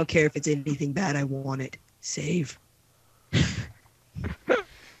decline it. don't care if it's anything bad. I want it. Save.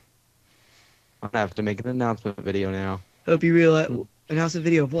 I'm gonna have to make an announcement video now. Hope you realize. Announce a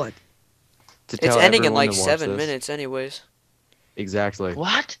video of what? To It's tell ending in everyone like to watch 7 this. minutes, anyways. Exactly.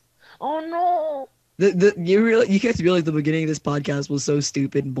 What? Oh no! You guys realize the beginning of this podcast was so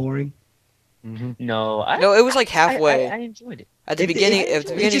stupid and boring. Mm-hmm. No, No, it was like halfway. I enjoyed it. At the If beginning, it at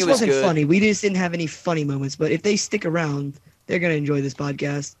the beginning just it was wasn't good. funny. We just didn't have any funny moments. But if they stick around, they're gonna enjoy this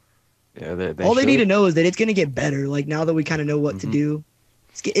podcast. Yeah, they All they need to should. know is that it's gonna get better. Like now that we kind of know what to Mhm. do,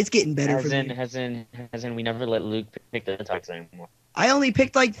 it's getting better for me. As in, we never let Luke pick the topics anymore. I only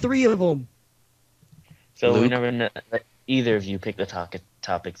picked like 3 of them. So we Luke? never let either of you pick the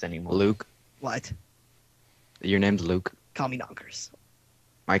topics anymore. Luke. What? Your name's Luke. Call me Nonkerz.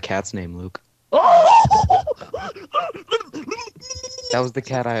 My cat's name Luke. Oh! That was the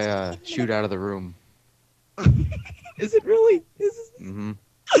cat I shoot out of the room. Is it really? Mm-hmm.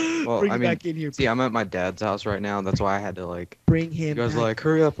 Well, Bring I him mean, back in here. See, I'm at my dad's house right now. That's why I had to like. Bring him. You guys back. like,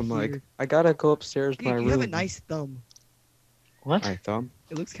 hurry up! I'm like, here. I gotta go upstairs to Dude, my you room. have a nice thumb. What? My thumb?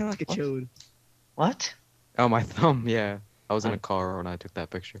 It looks kind of like a What? chode. What? Oh, my thumb. Yeah, I was in a car when I took that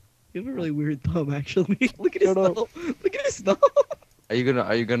picture. You have a really weird thumb, actually. Look at his Shut up. thumb. Look at his thumb. Are you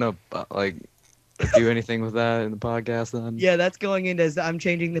gonna like do anything with that in the podcast then? Yeah, that's going in as I'm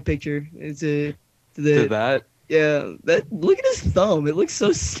changing the picture. It's a to To the that? yeah. That look at his thumb. It looks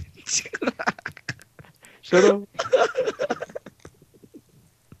so. Shut up.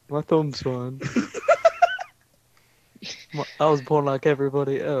 My thumb's fine. I was born like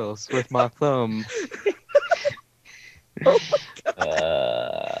everybody else with my thumb.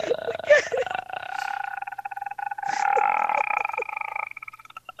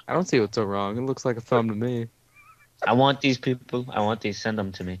 I don't see what's so wrong. It looks like a thumb to me. I want these people. I want these. Send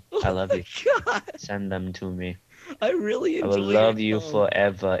them to me. I love you. God, Send them to me. I really I enjoy. will love your you thumb.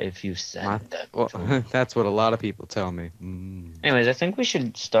 forever if you send My- them. Well, to me. that's what a lot of people tell me. Mm. Anyways, I think we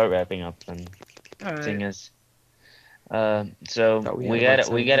should start wrapping up then. All right. Thing is, so Thought we we had, like,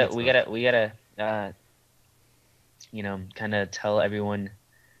 gotta, we 7 gotta, minutes we left. gotta, we gotta, kind of tell everyone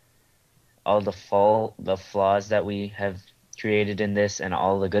all the flaws that we have created in this and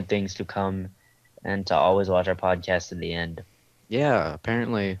all the good things to come, and to always watch our podcast to the end. Yeah,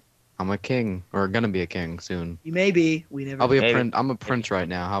 apparently I'm a king, or gonna be a king soon. You may be. We never. I'll be a Maybe. prince. I'm a prince right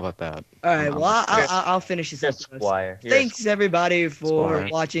now. How about that? All right. I'm Well, a prince. I'll finish this You're up. a for us. squire. You're a Thanks everybody for Squire.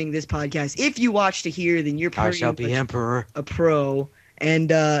 watching this podcast. If you watch to here, then you're I pretty shall be much emperor. a pro.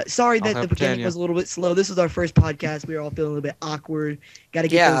 And sorry I'll that the have beginning Britannia. was a little bit slow. This was our first podcast. We were all feeling a little bit awkward. Got to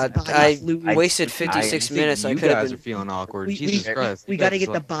get Yeah, those body I fluids. wasted You 56 think minutes. I You could have guys been. are feeling awkward. We- Jesus Christ. We You got to guys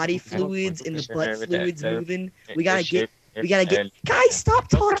get the look- body fluids and the butt fluids moving. We gotta get. Guys, stop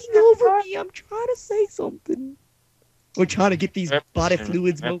talking over me. I'm trying to say something. We're trying to get these body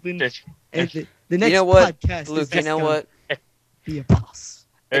fluids moving. And the next You know what, podcast Luke, is you know what? Be a boss.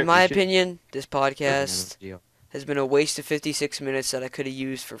 In my You should- opinion, this podcast has been a waste of 56 minutes that I could have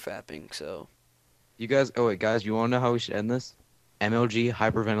used for fapping, so. You guys, oh wait, guys, you want to know how we should end this? MLG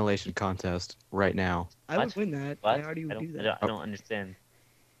hyperventilation contest right now. I would What? win that. What? I already would do that. I don't understand.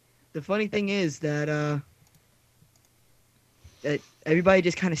 The funny thing is that that everybody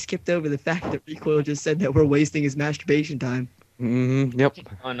just kind of skipped over the fact that Recoil just said that we're wasting his masturbation time. Mm-hmm. Yep.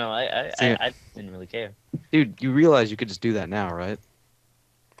 Oh no, I didn't really care. Dude, you realize you could just do that now, right?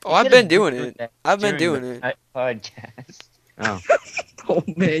 Oh, I've been doing it. I've been doing During it. the podcast. Oh. Oh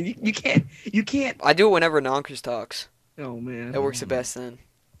man, you can't. I do it whenever Nonkerz talks. Oh man, It works the best then.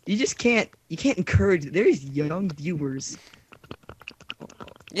 you just can't. You can't encourage. There's young viewers.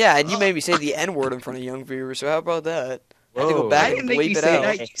 Yeah, and you made me say the N word in front of young viewers, so how about that? I had to go Whoa. back I and didn't make bleep you it say out.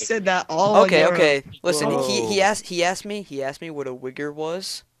 that. You said that all. on Okay, your okay. own. Listen, Whoa. he asked me what a wigger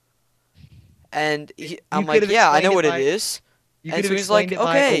was, and I'm You like, could've yeah, I know explained what it it by- is. You And could so have he's like, explained it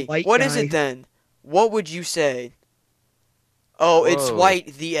by a okay, white what is guy. it then? What would you say? Oh, it's Whoa. white,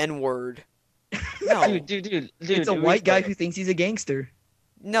 the N word. No, Dude, It's a white guy who thinks he's a gangster.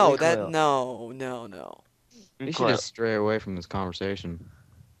 no, recoil. no. You should just stray away from this conversation.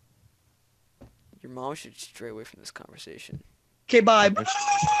 Your mom should stray away from this conversation. Okay, bye.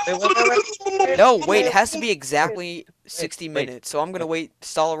 No, wait, it has to be exactly 60 wait. minutes, so I'm gonna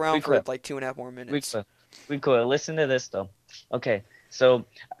stall around for Recoil. like 2.5 more minutes. Recoil. Listen to this though. Okay, so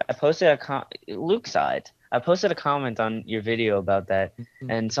I posted Luke's side. I posted a comment on your video about that,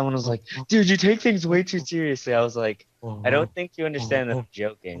 and someone was like, "Dude, you take things way too seriously." I was like, "I don't think you understand that I'm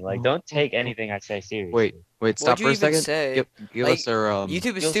joking. Like, don't take anything I say seriously." Wait, stop What'd for you a even second. say? Give Like, us our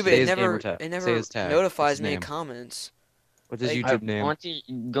YouTube is you'll stupid. say It his never, gamer tag. it Say never his tag. notifies What's his me in name? comments. What's his Like, YouTube I name? want you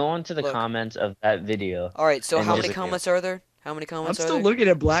go into the Look. comments of that video. All right, so And how there's many a- comments are there? How many I'm comments are still there? looking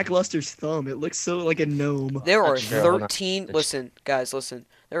at Blackluster's thumb. It looks so like a gnome. There are That's true, hold on. 13. That's- Listen, guys, listen.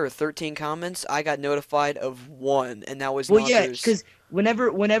 There are 13 comments. I got notified of one, and that was Well, yeah, Nonkerz. because whenever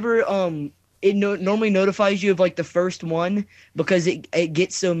it normally notifies you of like the first one because it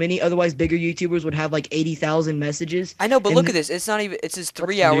gets so many. Otherwise, bigger YouTubers would have like 80,000 messages. I know, but and look the- at this. It's not even. It says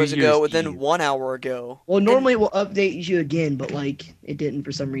 3 New hours ago, Year's and then Eve. 1 hour ago. Well, Then- normally it will update you again, but like it didn't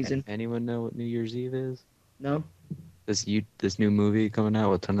for some reason. Anyone know what New Year's Eve is? No, This new movie coming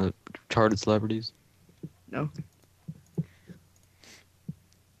out with a ton of retarded celebrities. no.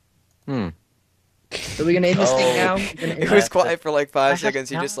 Hmm. So we're gonna end this thing Oh. now. We're gonna end It it. was quiet for like 5 I seconds.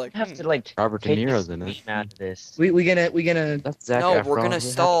 He now just like. have to like Robert De take Niro's the in it. steam out of this. We gonna. That's Zac No, Efron. we're We gonna have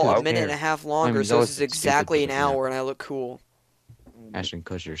stall to a minute care. and a half longer, he's so always this is stupid, exactly an but yeah. hour, and I look cool. Ashton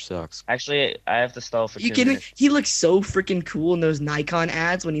Kutcher sucks. Actually, I have to stall for You 2 kidding? minutes. He looks so freaking cool in those Nikon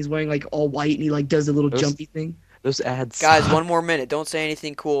ads when he's wearing like all white and he like does a little Those- jumpy thing. Those ads. Guys, suck. 1 more minute. Don't say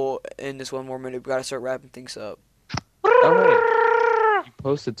anything cool in this 1 more minute. We gotta start wrapping things up. Oh, wait. You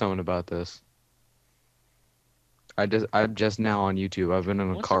posted something about this. I'm just now on YouTube. I've been in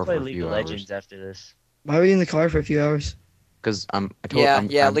I a want car to play for a League few of hours. Legends after this. Why were you in the car for a few hours? Cause I'm League of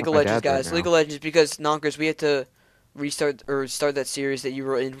with my Legends, dad right guys. now. League of Legends, because Nonkerz, we had to restart or start that series that you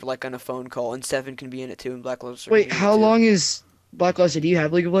were in for like on a phone call, and Seven can be in it too, and Black Lotus. Wait, how long is Blackluster? Do you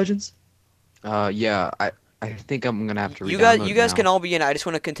have League of Legends? Yeah, I think I'm gonna have to. You re-download guys now. can all be in it. I just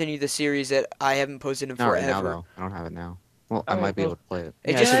want to continue the series that I haven't posted in Not right now forever. though. I don't have it now. Well, I Alright, might be well, able to play it.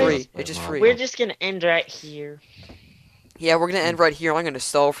 It's Yeah, just I should free. be able to play It's just it free. We're just gonna end right here. Yeah, we're gonna end right here. I'm gonna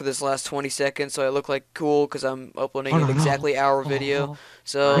stall for this last 20 seconds so I look like cool because I'm uploading Oh, an no, no. exactly hour video.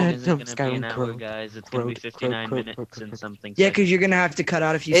 So Red Mine isn't Jump gonna be an Skyrim hour, Crow. guys. It's gonna be Crow, 59 crow, minutes crow, crow, and crow. something. Yeah, seconds. because you're gonna have to cut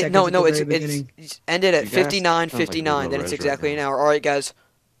out a few seconds. no, at no, the it's very beginning. ended at You guys 59:59. sound like Then Google it's Res exactly right an now. hour. All right, guys,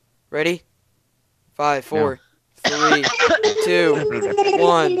 ready? 5, 4, 3, 2,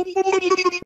 1.